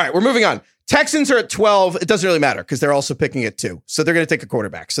 Anyway, all right, we're moving on. Texans are at 12. It doesn't really matter because they're also picking at 2. So they're going to take a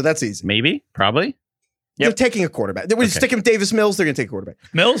quarterback. So that's easy. Maybe. Probably. They're taking a quarterback. We're sticking with Davis Mills. They're going to take a quarterback.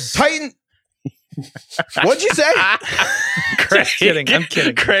 Mills? Titan. What'd you say? Craig, I'm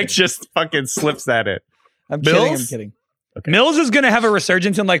kidding. Craig just fucking slips that in. I'm kidding. Okay. Mills is going to have a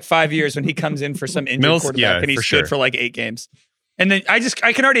resurgence in like 5 years when he comes in for some injured quarterback and he's good for like 8 games. And then I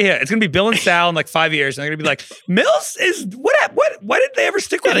can already hear it. It's going to be Bill and Sal in like 5 years. And they're going to be like, Mills is what? Why did they ever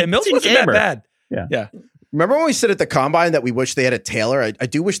stick with him? Mills wasn't that bad. Yeah. Remember when we said at the combine that we wish they had a tailor? I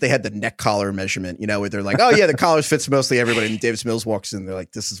do wish they had the neck collar measurement, where they're like, oh yeah, the collar fits mostly everybody. And Davis Mills walks in, they're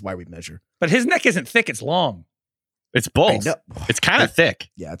like, this is why we measure. But his neck isn't thick, it's long. It's both. It's kind of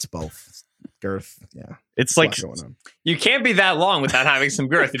thick. Yeah, it's both. Girth. Yeah. It's like going on. You can't be that long without having some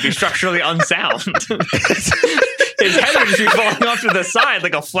girth. It'd be structurally unsound. His head would just be falling off to the side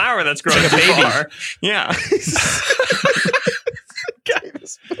like a flower that's growing like a baby. Far. Yeah.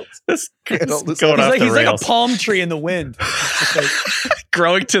 This going off he's the rails. Like a palm tree in the wind.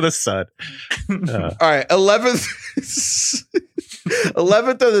 Growing to the sun. All right. 11th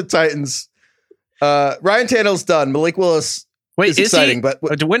are the Titans. Ryan Tannehill's done. Malik Willis is exciting. But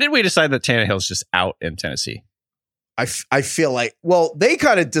when did we decide that Tannehill's just out in Tennessee? I feel like, they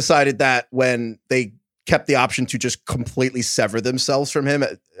kind of decided that when they kept the option to just completely sever themselves from him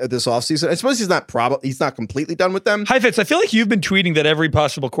at this offseason. I suppose he's not completely done with them. Hi, Fitz. I feel like you've been tweeting that every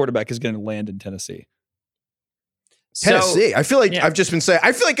possible quarterback is going to land in Tennessee. I feel like I've just been saying,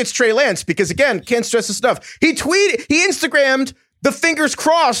 I feel like it's Trey Lance because, again, can't stress this enough. He Instagrammed the fingers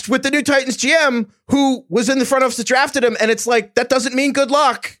crossed with the new Titans GM who was in the front office that drafted him. And it's like, that doesn't mean good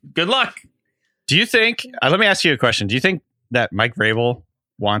luck. Good luck. Do you think, let me ask you a question. Do you think that Mike Vrabel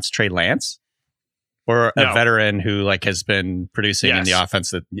wants Trey Lance? Or a veteran who has been producing in the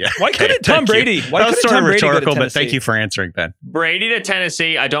offense. Why couldn't Tom Brady? That was sort of rhetorical, but thank you for answering, Ben. Brady to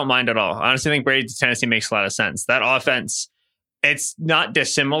Tennessee, I don't mind at all. I honestly think Brady to Tennessee makes a lot of sense. That offense, it's not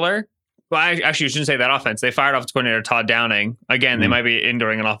dissimilar. Well, I actually shouldn't say that offense. They fired offensive coordinator Todd Downing. Again, they might be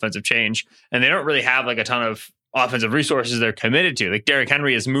enduring an offensive change, and they don't really have a ton of offensive resources they're committed to. Like Derrick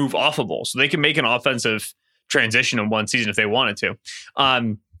Henry is move offable, so they can make an offensive transition in one season if they wanted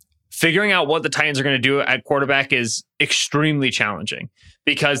to. Figuring out what the Titans are going to do at quarterback is extremely challenging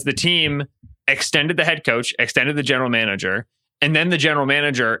because the team extended the head coach, extended the general manager, and then the general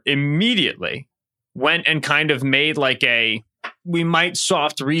manager immediately went and kind of made like we might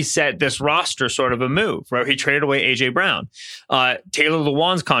soft reset this roster sort of a move, right? He traded away A.J. Brown. Taylor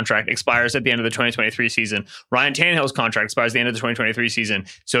Lewan's contract expires at the end of the 2023 season. Ryan Tannehill's contract expires at the end of the 2023 season.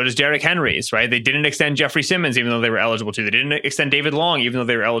 So does Derrick Henry's, right? They didn't extend Jeffrey Simmons, even though they were eligible to. They didn't extend David Long, even though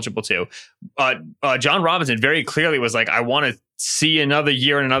they were eligible to. John Robinson very clearly was like, I want to see another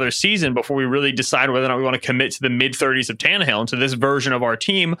year and another season before we really decide whether or not we want to commit to the mid-30s of Tannehill and to this version of our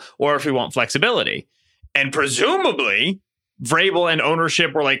team, or if we want flexibility. And presumably, Vrabel and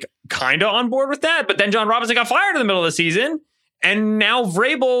ownership were like kind of on board with that, but then John Robinson got fired in the middle of the season, and now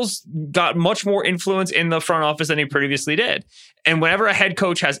Vrabel's got much more influence in the front office than he previously did. And whenever a head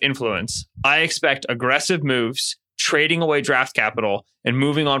coach has influence, I expect aggressive moves, trading away draft capital, and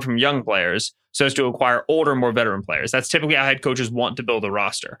moving on from young players so as to acquire older, more veteran players. That's typically how head coaches want to build a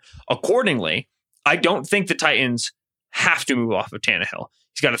roster. Accordingly, I don't think the Titans have to move off of Tannehill.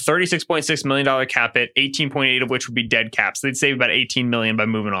 He's got a $36.6 million cap hit, 18.8 of which would be dead cap. So they'd save about $18 million by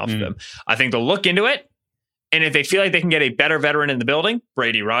moving off of him. I think they'll look into it. And if they feel like they can get a better veteran in the building,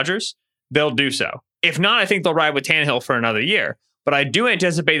 Brady Rodgers, they'll do so. If not, I think they'll ride with Tannehill for another year. But I do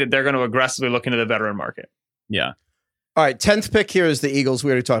anticipate that they're going to aggressively look into the veteran market. Yeah. All right, 10th pick here is the Eagles.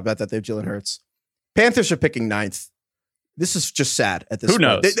 We already talked about that. They have Jalen Hurts. Panthers are picking 9th. This is just sad at this point. Who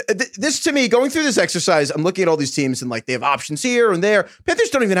knows? This, to me, going through this exercise, I'm looking at all these teams and like they have options here and there. Panthers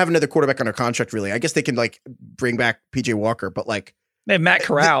don't even have another quarterback under contract, really. I guess they can like bring back PJ Walker, but like they have Matt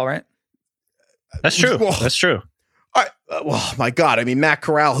Corral, right? That's true. Well, that's true. All right, well, my God. I mean, Matt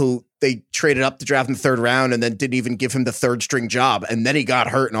Corral, who they traded up to draft in the 3rd round and then didn't even give him the 3rd string job. And then he got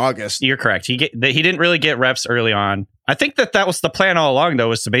hurt in August. You're correct. He didn't really get reps early on. I think that was the plan all along, though,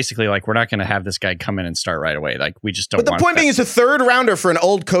 was to basically like, we're not going to have this guy come in and start right away. Like, we just don't. But the point being is a 3rd rounder for an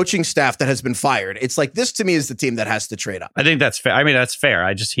old coaching staff that has been fired. It's like, this to me is the team that has to trade up. I think that's fair. I mean, that's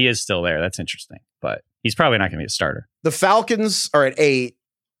fair. He is still there. That's interesting, but he's probably not going to be a starter. The Falcons are at 8.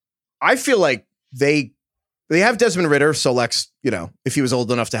 I feel like they have Desmond Ridder. Solek's, if he was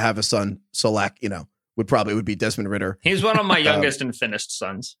old enough to have a son, Solek, would be Desmond Ridder. He's one of my youngest and thinnest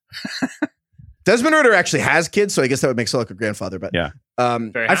sons. Desmond Ridder actually has kids, so I guess that would make Solek a grandfather. But yeah,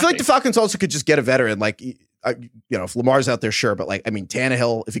 I feel like the Falcons also could just get a veteran. Like, if Lamar's out there, sure. But like, I mean,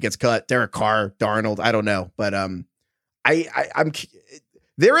 Tannehill, if he gets cut, Derek Carr, Darnold, I don't know. But I'm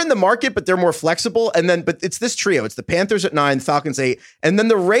they're in the market, but they're more flexible. But it's this trio. It's the Panthers at 9, Falcons 8, and then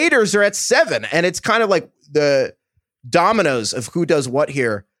the Raiders are at 7. And it's kind of like the dominoes of who does what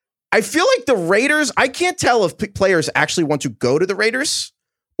here. I feel like the Raiders, I can't tell if players actually want to go to the Raiders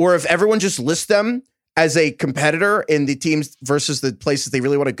or if everyone just lists them as a competitor in the teams versus the places they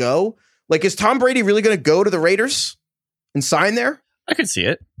really want to go. Like, is Tom Brady really going to go to the Raiders and sign there? I could see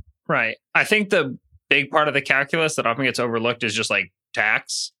it. Right. I think the big part of the calculus that often gets overlooked is just like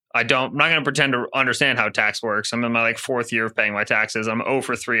tax. I'm not going to pretend to understand how tax works. I'm in my 4th year of paying my taxes. I'm 0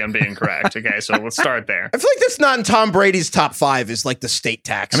 for 3 on being correct. Okay, so let's start there. I feel like that's not in Tom Brady's top 5 is like the state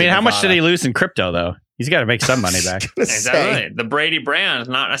tax. I mean, how much did he lose in crypto, though? He's got to make some money back. Exactly. The Brady brand,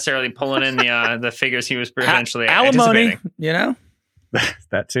 not necessarily pulling in the figures he was potentially alimony,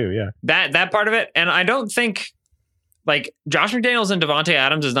 That too, yeah. That part of it. And I don't think like Josh McDaniels and Devontae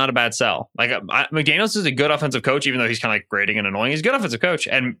Adams is not a bad sell. Like McDaniels is a good offensive coach, even though he's kind of like grating and annoying. He's a good offensive coach,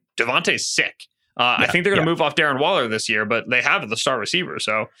 and Devontae's sick. I think they're going to move off Darren Waller this year, but they have the star receiver.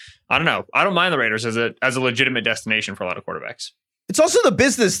 So I don't know. I don't mind the Raiders as a legitimate destination for a lot of quarterbacks. It's also the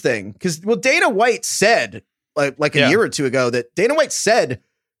business thing because Dana White said like a year or two ago that Dana White said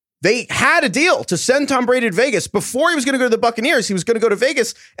they had a deal to send Tom Brady to Vegas before he was going to go to the Buccaneers. He was going to go to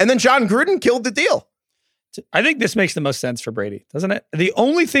Vegas, and then John Gruden killed the deal. I think this makes the most sense for Brady, doesn't it? The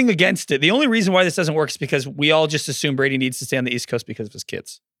only thing against it, the only reason why this doesn't work is because we all just assume Brady needs to stay on the East Coast because of his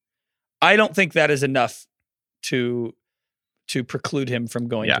kids. I don't think that is enough to preclude him from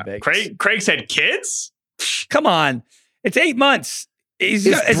going to Vegas. Craig said kids? Come on. It's 8 months. It's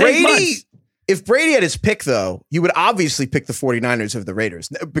 8 months. If Brady had his pick, though, you would obviously pick the 49ers over the Raiders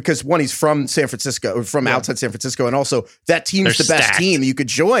because one, he's from San Francisco, or from outside San Francisco, and also that team's the best team you could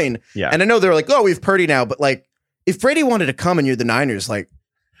join. Yeah. And I know they're like, oh, we have Purdy now, but like, if Brady wanted to come and you're the Niners, like,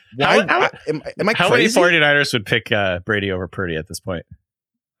 why? Am I how crazy? many 49ers would pick Brady over Purdy at this point?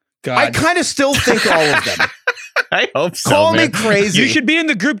 God. I kind of still think all of them. I hope so. Call man. me crazy. You should be in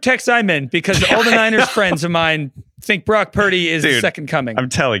the group text I'm in because all the Niners friends of mine think Brock Purdy is the second coming. I'm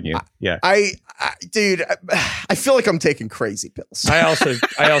telling you. Yeah. Dude, I feel like I'm taking crazy pills. I also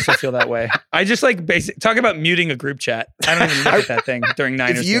feel that way. I just like talk about muting a group chat. I don't even look at that thing during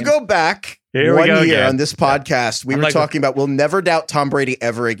Niners If you games. go back Here we one go year again. on this podcast, we I'm were like- talking about we'll never doubt Tom Brady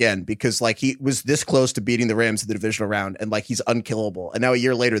ever again because like he was this close to beating the Rams in the divisional round and like he's unkillable. And now a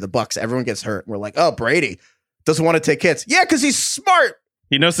year later, the Bucks, everyone gets hurt. And we're like, oh, Brady doesn't want to take hits. Yeah, because he's smart.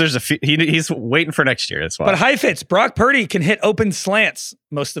 He knows there's he's waiting for next year. That's why. But Heifetz, Brock Purdy can hit open slants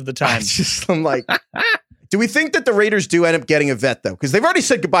most of the time. I'm like, do we think that the Raiders do end up getting a vet though? Because they've already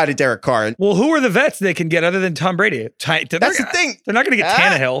said goodbye to Derek Carr. Well, who are the vets they can get other than Tom Brady? That's the thing. They're not going to get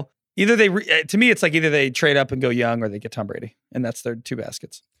Tannehill. Either to me, it's like either they trade up and go young or they get Tom Brady. And that's their two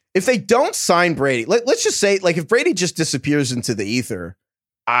baskets. If they don't sign Brady, let's just say like if Brady just disappears into the ether,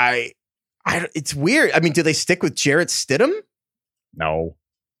 it's weird. I mean, do they stick with Jarrett Stidham? No.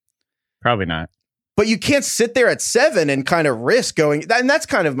 Probably not. But you can't sit there at 7 and kind of risk going. And that's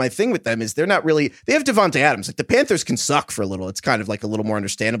kind of my thing with them is they're not really. They have Devontae Adams. Like the Panthers can suck for a little. It's kind of like a little more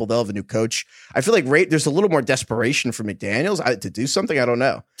understandable. They'll have a new coach. I feel like there's a little more desperation for McDaniels to do something. I don't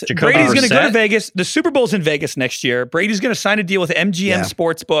know. Brady's going to go to Vegas. The Super Bowl's in Vegas next year. Brady's going to sign a deal with MGM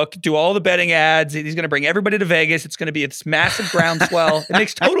Sportsbook, do all the betting ads. He's going to bring everybody to Vegas. It's going to be this massive groundswell. It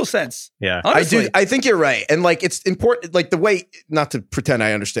makes total sense. Yeah, honestly. I think you're right. And like it's important. Like the way, not to pretend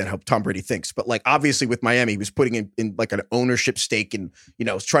I understand how Tom Brady thinks, but like obviously with Miami, he was putting in like an ownership stake and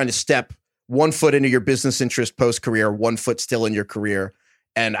trying to step 1 foot into your business interest post career, 1 foot still in your career.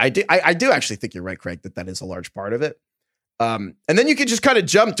 And I do actually think you're right, Craig, that is a large part of it. And then you can just kind of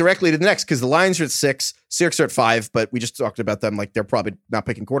jump directly to the next because the Lions are at 6, Seahawks are at 5, but we just talked about them like they're probably not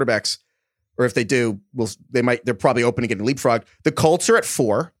picking quarterbacks, or if they do, they're probably open to getting leapfrog. The Colts are at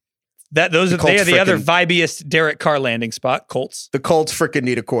 4. They are the other vibiest Derek Carr landing spot. Colts. The Colts freaking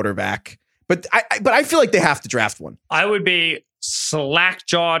need a quarterback. But I feel like they have to draft one. I would be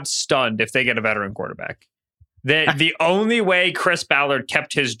slack-jawed stunned if they get a veteran quarterback. The only way Chris Ballard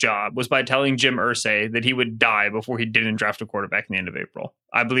kept his job was by telling Jim Irsay that he would die before he didn't draft a quarterback in the end of April.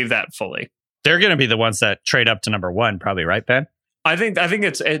 I believe that fully. They're going to be the ones that trade up to number 1, probably, right, Ben? I think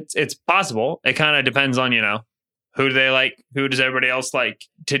it's possible. It kind of depends on, who do they like? Who does everybody else like?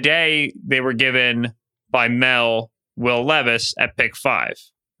 Today, they were given by Mel Will Levis at pick 5.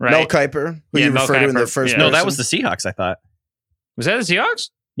 Right? Mel Kiper, who you referred to in the first. No, that was the Seahawks, I thought. Was that the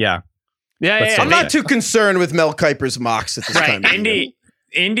Seahawks? Yeah. Yeah. I'm not too concerned with Mel Kiper's mocks at this time.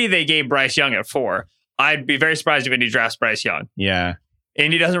 Indy, they gave Bryce Young at 4. I'd be very surprised if Indy drafts Bryce Young. Yeah.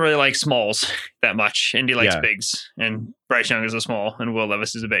 Indy doesn't really like smalls that much. Indy likes bigs, and Bryce Young is a small, and Will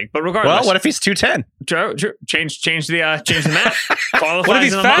Levis is a big. But regardless, well, what if he's 210? Change the math. What if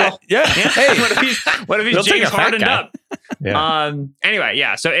he's fat? Yeah. Hey, what if he's James hardened up? Yeah. Anyway,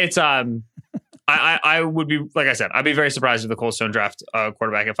 yeah. So it's I would be, like I said, I'd be very surprised if the Colts don't draft a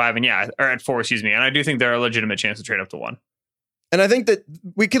quarterback at 5 or at 4, excuse me. And I do think they're a legitimate chance to trade up to 1. And I think that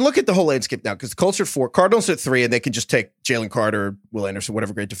we can look at the whole landscape now because the Colts are at 4, Cardinals are at 3, and they can just take Jalen Carter, Will Anderson,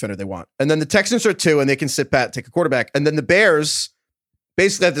 whatever great defender they want. And then the Texans are at 2, and they can sit pat and take a quarterback. And then the Bears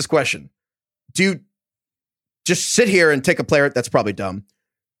basically have this question. Do you just sit here and take a player? That's probably dumb.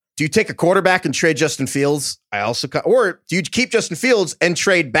 Do you take a quarterback and trade Justin Fields? Or do you keep Justin Fields and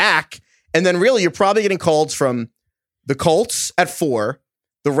trade back? And then really you're probably getting calls from the Colts at 4,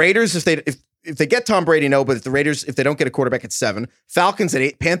 the Raiders if they get Tom Brady, no, but if they don't get a quarterback at 7, Falcons at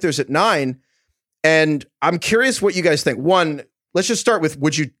 8, Panthers at 9. And I'm curious what you guys think. One, let's just start with,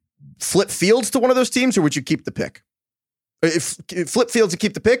 would you flip Fields to one of those teams or would you keep the pick? If flip Fields and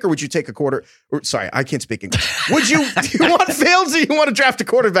keep the pick, or would you take a sorry, I can't speak English. Do you want Fields or you want to draft a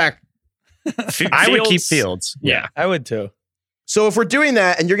quarterback? I would keep Fields. Yeah, I would too. So if we're doing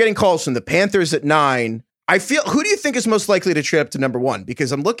that and you're getting calls from the Panthers at 9, who do you think is most likely to trade up to number 1?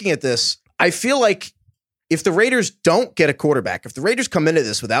 Because I'm looking at this. I feel like if the Raiders don't get a quarterback, if the Raiders come into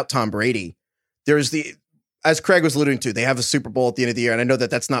this without Tom Brady, as Craig was alluding to, they have a Super Bowl at the end of the year. And I know that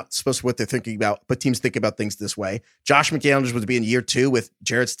that's not supposed to be what they're thinking about, but teams think about things this way. Josh McDaniels would be in year 2 with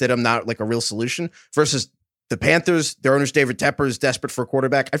Jarrett Stidham, not like a real solution, versus the Panthers. Their owner's David Tepper is desperate for a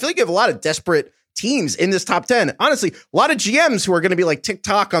quarterback. I feel like you have a lot of desperate teams in this top 10. Honestly, a lot of GMs who are going to be like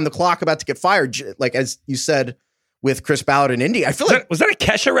tick-tock on the clock about to get fired. Like, as you said, with Chris Ballard in Indy. I feel was that a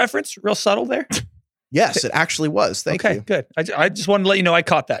Kesha reference? Real subtle there? Yes, it actually was. Thank you. Okay, good. I just wanted to let you know I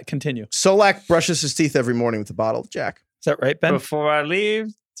caught that. Continue. Solak brushes his teeth every morning with a bottle of Jack. Is that right, Ben? Before I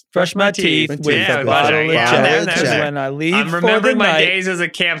leave, brush my teeth with a bottle of Jack. When I leave I'm for remembering the my night. days as a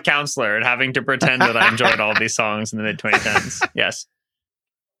camp counselor and having to pretend that I enjoyed all these songs in the mid-2010s. Yes.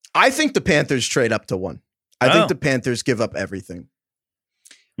 I think the Panthers trade up to 1. I think the Panthers give up everything.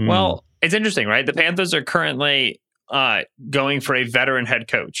 Well, it's interesting, right? The Panthers are currently going for a veteran head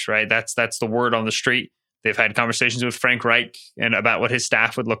coach, right? That's the word on the street. They've had conversations with Frank Reich and about what his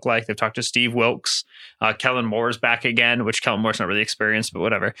staff would look like. They've talked to Steve Wilkes. Kellen Moore's back again, which Kellen Moore's not really experienced, but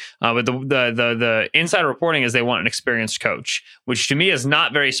whatever. But the inside reporting is they want an experienced coach, which to me is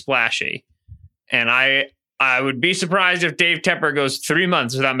not very splashy. And I would be surprised if Dave Tepper goes 3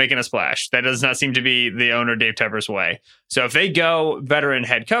 months without making a splash. That does not seem to be the owner Dave Tepper's way. So if they go veteran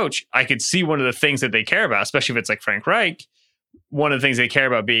head coach, I could see one of the things that they care about, especially if it's like Frank Reich. One of the things they care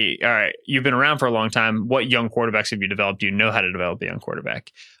about be, all right, you've been around for a long time. What young quarterbacks have you developed? Do you know how to develop a young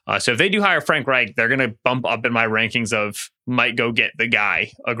quarterback? So if they do hire Frank Reich, they're going to bump up in my rankings of might go get the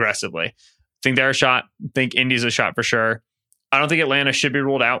guy aggressively. Think they're a shot. Think Indy's a shot for sure. I don't think Atlanta should be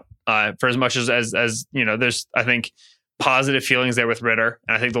ruled out for as much as there's, I think, positive feelings there with Ritter.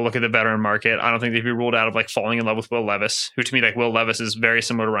 And I think they'll look at the veteran market. I don't think they'd be ruled out of like falling in love with Will Levis, who to me, like Will Levis is very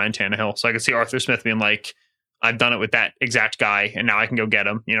similar to Ryan Tannehill. So I could see Arthur Smith being like, I've done it with that exact guy, and now I can go get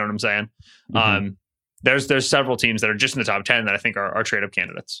him. You know what I'm saying? Mm-hmm. There's several teams that are just in the top 10 that I think are trade-up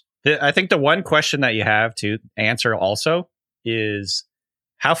candidates. I think the one question that you have to answer also is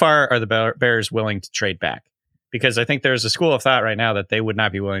how far are the Bears willing to trade back? Because I think there's a school of thought right now that they would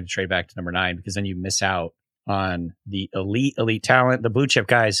not be willing to trade back to number 9 because then you miss out on the elite talent, the blue chip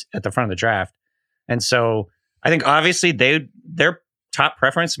guys at the front of the draft. And so I think obviously their top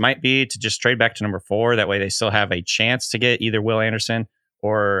preference might be to just trade back to number 4. That way they still have a chance to get either Will Anderson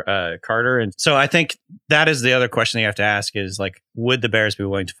or Carter. And so I think that is the other question you have to ask is like, would the Bears be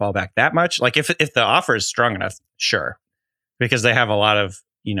willing to fall back that much? Like if the offer is strong enough, sure. Because they have a lot of,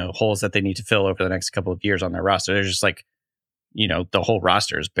 holes that they need to fill over the next couple of years on their roster. They're just like, the whole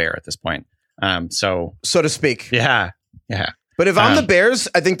roster is bare at this point. So to speak. Yeah. Yeah. But if I'm the Bears,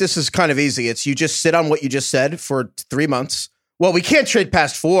 I think this is kind of easy. It's you just sit on what you just said for 3 months. Well, we can't trade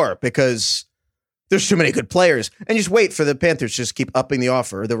past 4 because there's too many good players. And you just wait for the Panthers to just keep upping the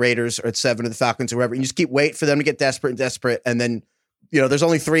offer, or the Raiders, or at 7, or the Falcons, or whoever. And you just keep wait for them to get desperate. And then, there's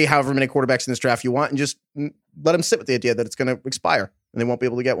only 3, however many quarterbacks in this draft you want, and just let them sit with the idea that it's going to expire and they won't be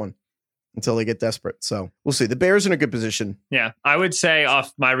able to get one until they get desperate. So we'll see. The Bears are in a good position. Yeah. I would say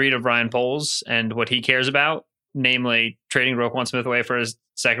off my read of Ryan Poles and what he cares about, namely trading Roquan Smith away for his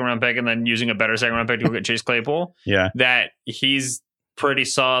 2nd round pick and then using a better 2nd round pick to go get Chase Claypool. Yeah. That he's pretty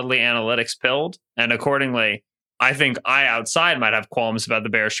solidly analytics pilled. And accordingly, I think I outside might have qualms about the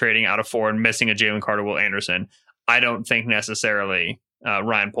Bears trading out of 4 and missing a Jalen Carter, Will Anderson. I don't think necessarily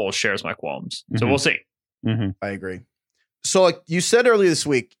Ryan Poles shares my qualms. So we'll see. Mm-hmm. I agree. So like you said earlier this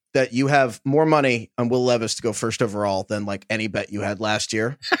week that you have more money on Will Levis to go first overall than like any bet you had last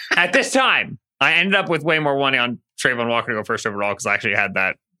year. At this time, I ended up with way more money on Trayvon Walker to go first overall because I actually had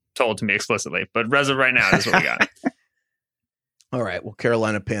that told to me explicitly. But as of right now, this is what we got. All right. Well,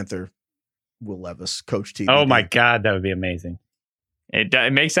 Carolina Panther, Will Levis, Coach T. Oh my God, that would be amazing.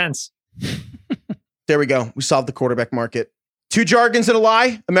 It makes sense. There we go. We solved the quarterback market. 2 jargons and a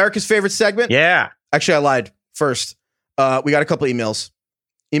lie. America's favorite segment. Yeah. Actually, I lied first. We got a couple emails.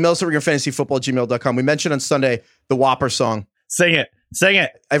 Emails at Ringer@fantasyfootball@gmail.com. We mentioned on Sunday the Whopper song. Sing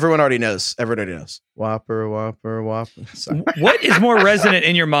it. Everyone already knows. Whopper, Whopper, Whopper. Sorry. What is more resonant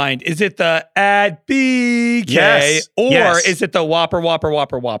in your mind? Is it the at BK or is it the Whopper, Whopper,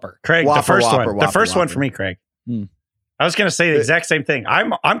 Whopper, Whopper? Craig, Whopper, the first Whopper, one. Whopper, the first Whopper. one for me, Craig. I was going to say the exact same thing.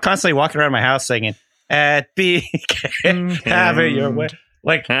 I'm constantly walking around my house singing at BK, have it your way.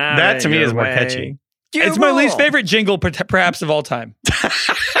 Like that to me is more catchy. It's my least favorite jingle, perhaps, of all time.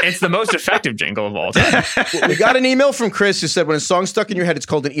 It's the most effective jingle of all time. We got an email from Chris who said, when a song's stuck in your head, it's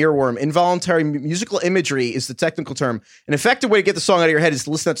called an earworm. Involuntary musical imagery is the technical term. An effective way to get the song out of your head is to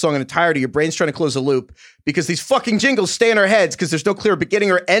listen to that song in entirety. Your brain's trying to close a loop because these fucking jingles stay in our heads because there's no clear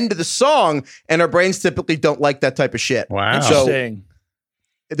beginning or end to the song, and our brains typically don't like that type of shit. Wow. Interesting.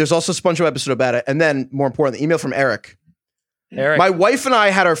 So there's also a SpongeBob episode about it. And then, more important, the email from Eric. My wife and I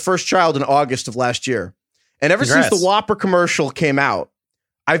had our first child in August of last year. And ever since the Whopper commercial came out,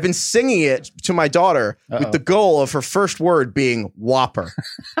 I've been singing it to my daughter with the goal of her first word being Whopper.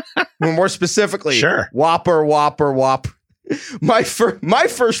 More specifically, Whopper, Whopper, Whopper. My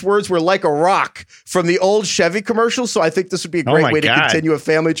first words were like a rock from the old Chevy commercial, so I think this would be a great way to continue a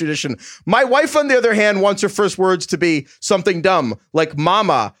family tradition. My wife, on the other hand, wants her first words to be something dumb, like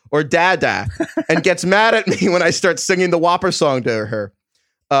mama or dada, and gets mad at me when I start singing the Whopper song to her.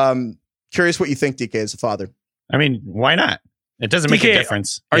 Curious what you think, DK, as a father. I mean, why not? It doesn't make a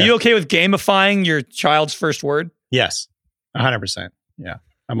difference. Are you okay with gamifying your child's first word? Yes, 100%. Yeah,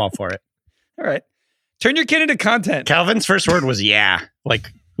 I'm all for it. All right. Turn your kid into content. Calvin's first word was yeah.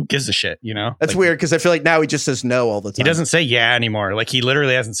 Like, who gives a shit, you know? That's weird because I feel like now he just says no all the time. He doesn't say yeah anymore. Like, he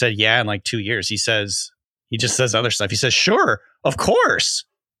literally hasn't said yeah in like 2 years. He says He just says other stuff. He says, sure, of course.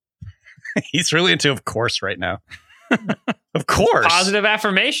 He's really into of course right now. Of course. Positive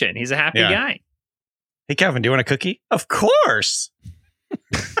affirmation. He's a happy guy. Hey, Kevin, do you want a cookie? Of course.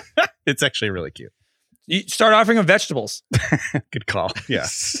 It's actually really cute. You start offering him vegetables. Good call. Yeah.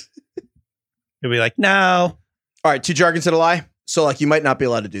 He'll be like, no. All right, 2 jargons and a lie. So like you might not be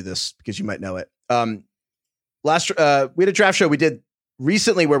allowed to do this because you might know it. We had a draft show we did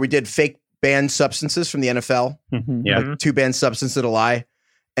recently where we did fake banned substances from the NFL. Mm-hmm. Yeah. Like 2 banned substances and a lie.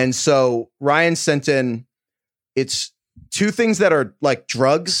 And so Ryan sent in, it's 2 things that are like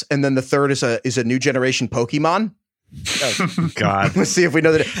drugs, and then the third is a new generation Pokemon. Oh, God. Let's see if we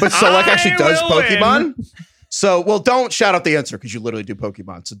know that. But Solek actually does Pokemon. So, well, don't shout out the answer because you literally do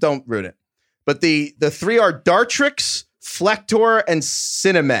Pokemon. So don't ruin it. But the 3 are Dartrix, Flector, and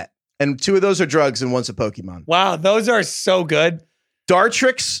Cinemet. And 2 of those are drugs and one's a Pokemon. Wow, those are so good.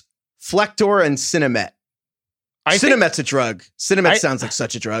 Dartrix, Flector, and Cinemet. Cinemet's a drug. Cinemet sounds like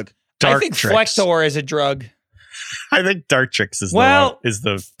such a drug. I think Flector is a drug. I think Dartrix is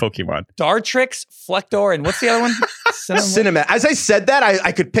the Pokemon. Dartrix, Flector, and what's the other one? Cinemet. As I said that,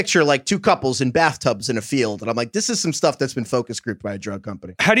 I could picture like 2 couples in bathtubs in a field. And I'm like, this is some stuff that's been focus grouped by a drug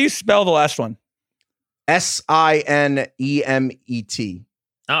company. How do you spell the last one? Sinemet.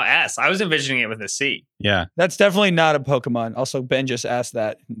 Oh, S. I was envisioning it with a C. Yeah. That's definitely not a Pokemon. Also, Ben just asked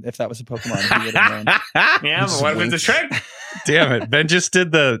that if that was a Pokemon, he would have known. Yeah, but what if it's a trick? Damn it. Ben just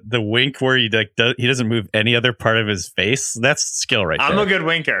did the wink where he doesn't move any other part of his face. That's skill right there. I'm a good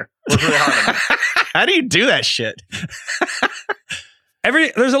winker. Work really hard on it. How do you do that shit?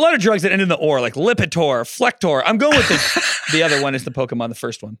 There's a lot of drugs that end in the or, like Lipitor, Flector. I'm going with the other one is the Pokemon, the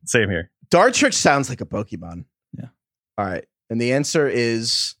first one. Same here. Dartrix sounds like a Pokemon. Yeah. All right. And the answer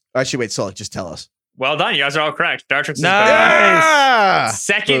is... Actually, wait, Solek, just tell us. Well done. You guys are all correct. Dartrix is nice.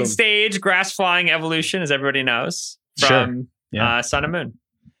 Second stage grass flying evolution, as everybody knows, from Sun and Moon.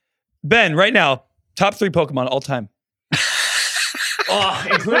 Ben, right now, top 3 Pokemon all time. Oh,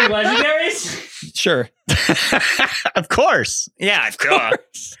 including legendaries? Sure. Of course. Yeah, of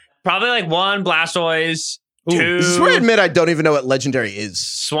course. Probably like 1 Blastoise, 2. This is where I admit I don't even know what legendary is.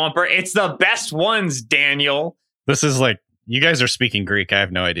 Swampert. It's the best ones, Daniel. This is like, you guys are speaking Greek. I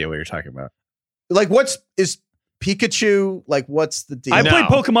have no idea what you're talking about. Like, is Pikachu? Like, what's the deal? I played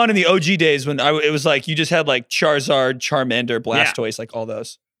Pokemon in the OG days when it was like you just had like Charizard, Charmander, Blastoise, like all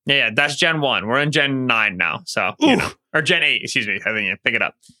those. Yeah, that's Gen 1. We're in Gen 9 now. So, you know. Or Gen 8, excuse me. I think you pick it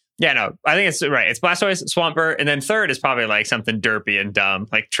up. Yeah, no, I think it's right. It's Blastoise, Swampert, and then third is probably like something derpy and dumb,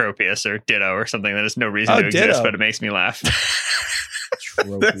 like Tropius or Ditto or something that has no reason to exist, but it makes me laugh.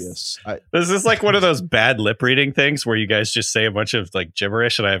 Tropius. This is like one of those bad lip reading things where you guys just say a bunch of like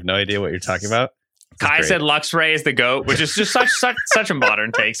gibberish and I have no idea what you're talking about. Kai said Luxray is the GOAT, which is just such a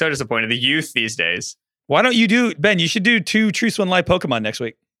modern take. So disappointed. The youth these days. Why don't you do, Ben, you should do 2 Truth, 1 Lie Pokemon next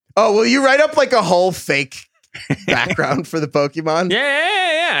week. Oh, will you write up like a whole fake background for the Pokemon?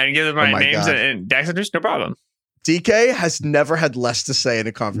 Yeah. And give them my names and dex address, no problem. DK has never had less to say in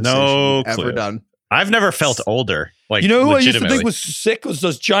a conversation ever done. I've never felt older. Like, you know who I used to think was sick was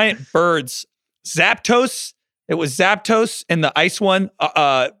those giant birds. Zapdos. It was Zapdos and the ice one.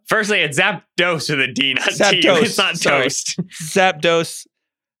 Firstly, it's Zapdos with a D, not Zapdos. T. It's not Toast. Zapdos.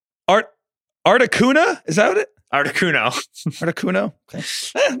 Articuno? Is that what it? Articuno. Okay.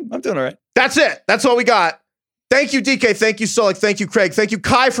 I'm doing all right. That's it. That's all we got. Thank you, DK. Thank you, Solek. Thank you, Craig. Thank you,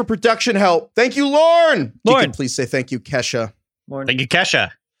 Kai, for production help. Thank you, Lauren. DK, please say thank you, Kesha. Thank you,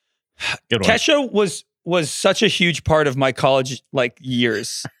 Kesha. Good one. Kesha was such a huge part of my college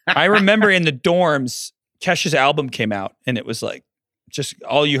years. I remember in the dorms, Kesha's album came out, and it was like just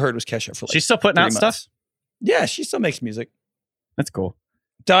all you heard was Kesha for like. She's still putting out stuff? Yeah, she still makes music. That's cool.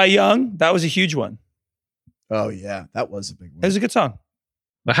 Die Young, that was a huge one. Oh yeah, that was a big one. It was a good song.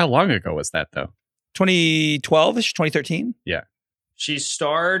 But how long ago was that though? 2012ish, 2013. Yeah. She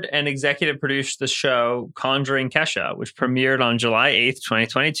starred and executive produced the show Conjuring Kesha, which premiered on July 8th,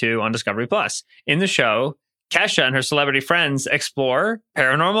 2022 on Discovery Plus. In the show, Kesha and her celebrity friends explore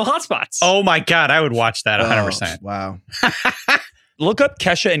paranormal hotspots. Oh my God, I would watch that 100%. Wow. Look up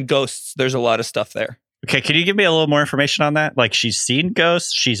Kesha and ghosts. There's a lot of stuff there. Okay, can you give me a little more information on that? Like, she's seen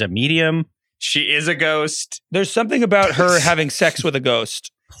ghosts, she's a medium. She is a ghost. There's something about her having sex with a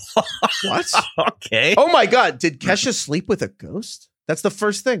ghost. What? Okay. Oh my God, did Kesha sleep with a ghost? That's the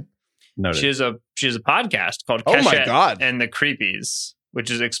first thing. Noted. She has a podcast called Oh my Kesha God. and the Creepies, which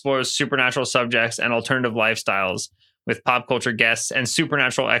explores supernatural subjects and alternative lifestyles with pop culture guests and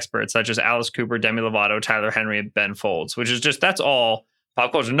supernatural experts such as Alice Cooper, Demi Lovato, Tyler Henry, and Ben Folds, which is that's all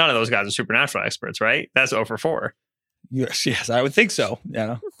pop culture. None of those guys are supernatural experts, right? That's 0 for 4. Yes, I would think so.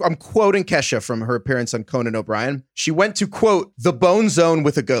 Yeah. I'm quoting Kesha from her appearance on Conan O'Brien. She went to, quote, the Bone Zone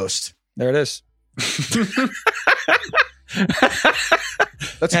with a ghost. There it is.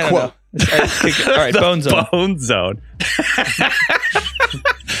 That's a quote. All right, Bone Zone. Bone Zone.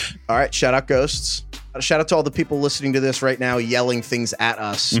 All right, shout out ghosts. Shout out to all the people listening to this right now yelling things at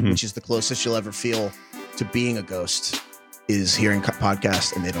us, which is the closest you'll ever feel to being a ghost, is hearing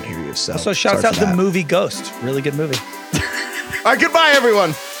podcast and they don't hear you. So shouts out the movie Ghost. Really good movie. All right, goodbye,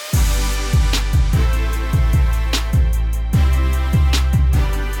 everyone.